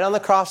Jesus died on the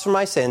cross for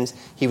my sins,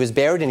 he was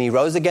buried and he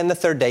rose again the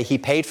third day, he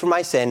paid for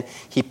my sin,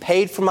 he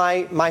paid for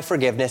my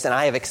forgiveness, and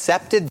I have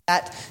accepted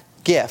that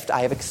gift,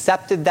 I have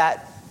accepted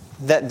that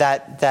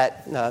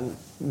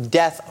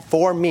death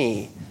for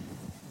me,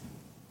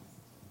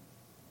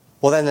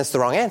 well, then that's the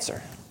wrong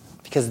answer.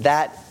 Because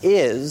that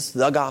is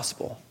the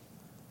gospel.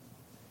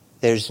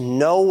 There's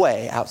no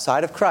way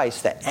outside of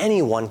Christ that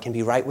anyone can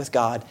be right with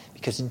God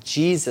because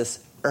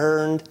Jesus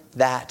earned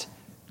that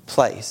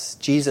place.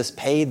 Jesus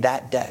paid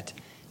that debt.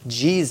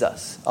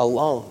 Jesus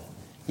alone.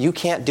 You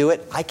can't do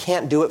it. I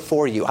can't do it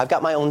for you. I've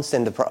got my own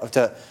sin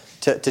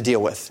to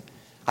deal with.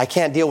 I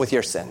can't deal with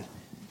your sin.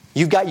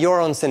 You've got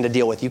your own sin to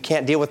deal with. You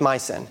can't deal with my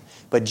sin.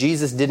 But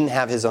Jesus didn't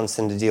have his own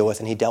sin to deal with,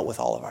 and he dealt with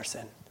all of our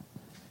sin.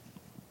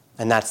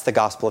 And that's the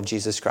gospel of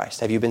Jesus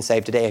Christ. Have you been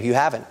saved today? If you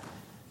haven't,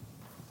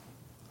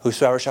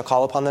 whosoever shall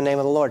call upon the name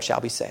of the Lord shall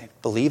be saved.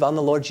 Believe on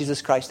the Lord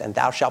Jesus Christ and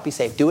thou shalt be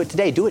saved. Do it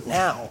today. Do it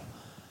now.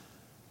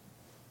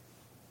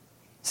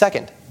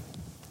 Second,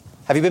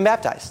 have you been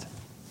baptized?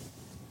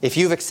 If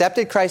you've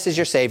accepted Christ as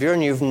your Savior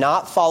and you've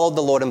not followed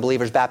the Lord in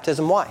believer's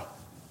baptism, why?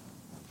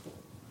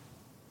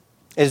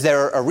 Is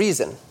there a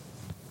reason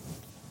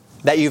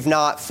that you've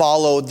not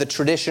followed the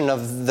tradition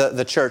of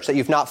the church, that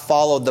you've not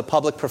followed the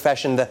public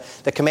profession,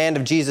 the command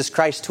of Jesus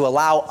Christ to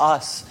allow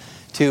us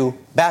to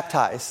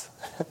baptize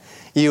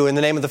you in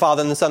the name of the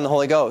Father and the Son and the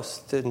Holy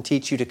Ghost, and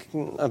teach you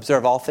to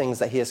observe all things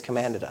that he has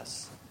commanded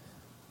us?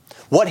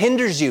 What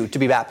hinders you to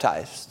be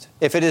baptized?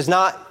 If it is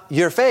not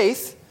your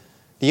faith,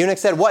 the eunuch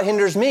said, what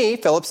hinders me?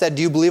 Philip said,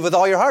 do you believe with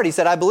all your heart? He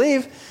said, I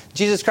believe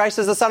Jesus Christ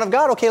is the Son of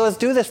God. Okay, let's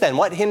do this then.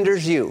 What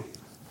hinders you?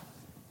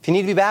 If you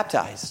need to be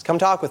baptized, come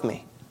talk with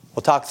me.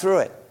 We'll talk through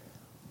it.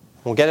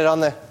 We'll get it on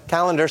the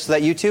calendar so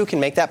that you too can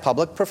make that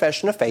public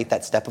profession of faith,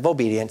 that step of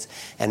obedience,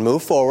 and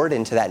move forward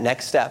into that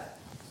next step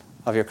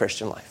of your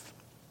Christian life.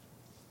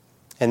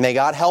 And may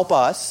God help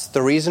us.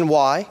 The reason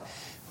why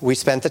we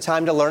spent the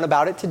time to learn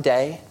about it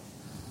today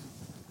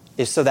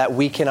is so that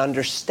we can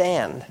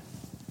understand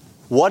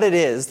what it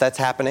is that's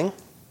happening,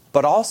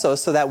 but also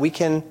so that we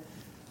can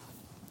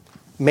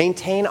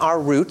maintain our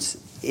roots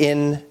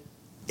in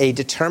a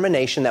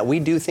determination that we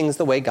do things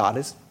the way God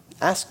has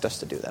asked us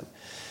to do them.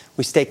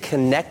 We stay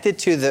connected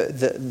to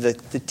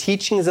the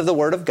teachings of the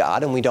Word of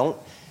God, and we don't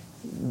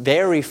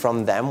vary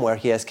from them where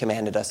he has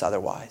commanded us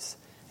otherwise.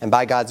 And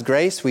by God's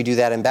grace, we do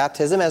that in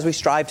baptism as we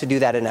strive to do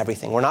that in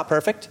everything. We're not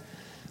perfect.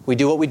 We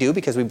do what we do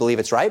because we believe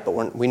it's right,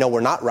 but we know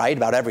we're not right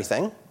about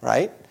everything,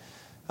 right?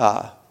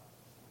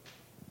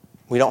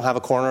 We don't have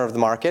a corner of the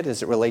market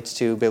as it relates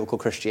to biblical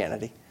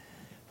Christianity.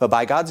 But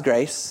by God's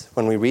grace,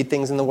 when we read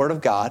things in the Word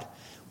of God,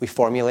 we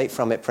formulate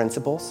from it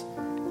principles,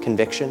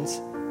 convictions,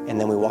 and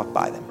then we walk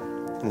by them.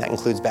 And that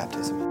includes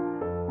baptism.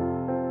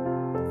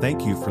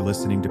 Thank you for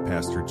listening to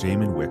Pastor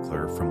Jamin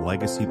Wickler from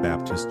Legacy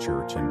Baptist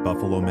Church in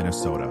Buffalo,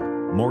 Minnesota.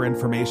 More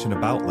information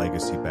about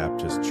Legacy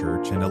Baptist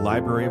Church and a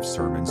library of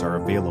sermons are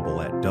available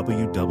at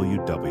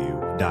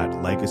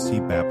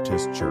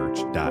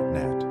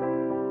www.legacybaptistchurch.net.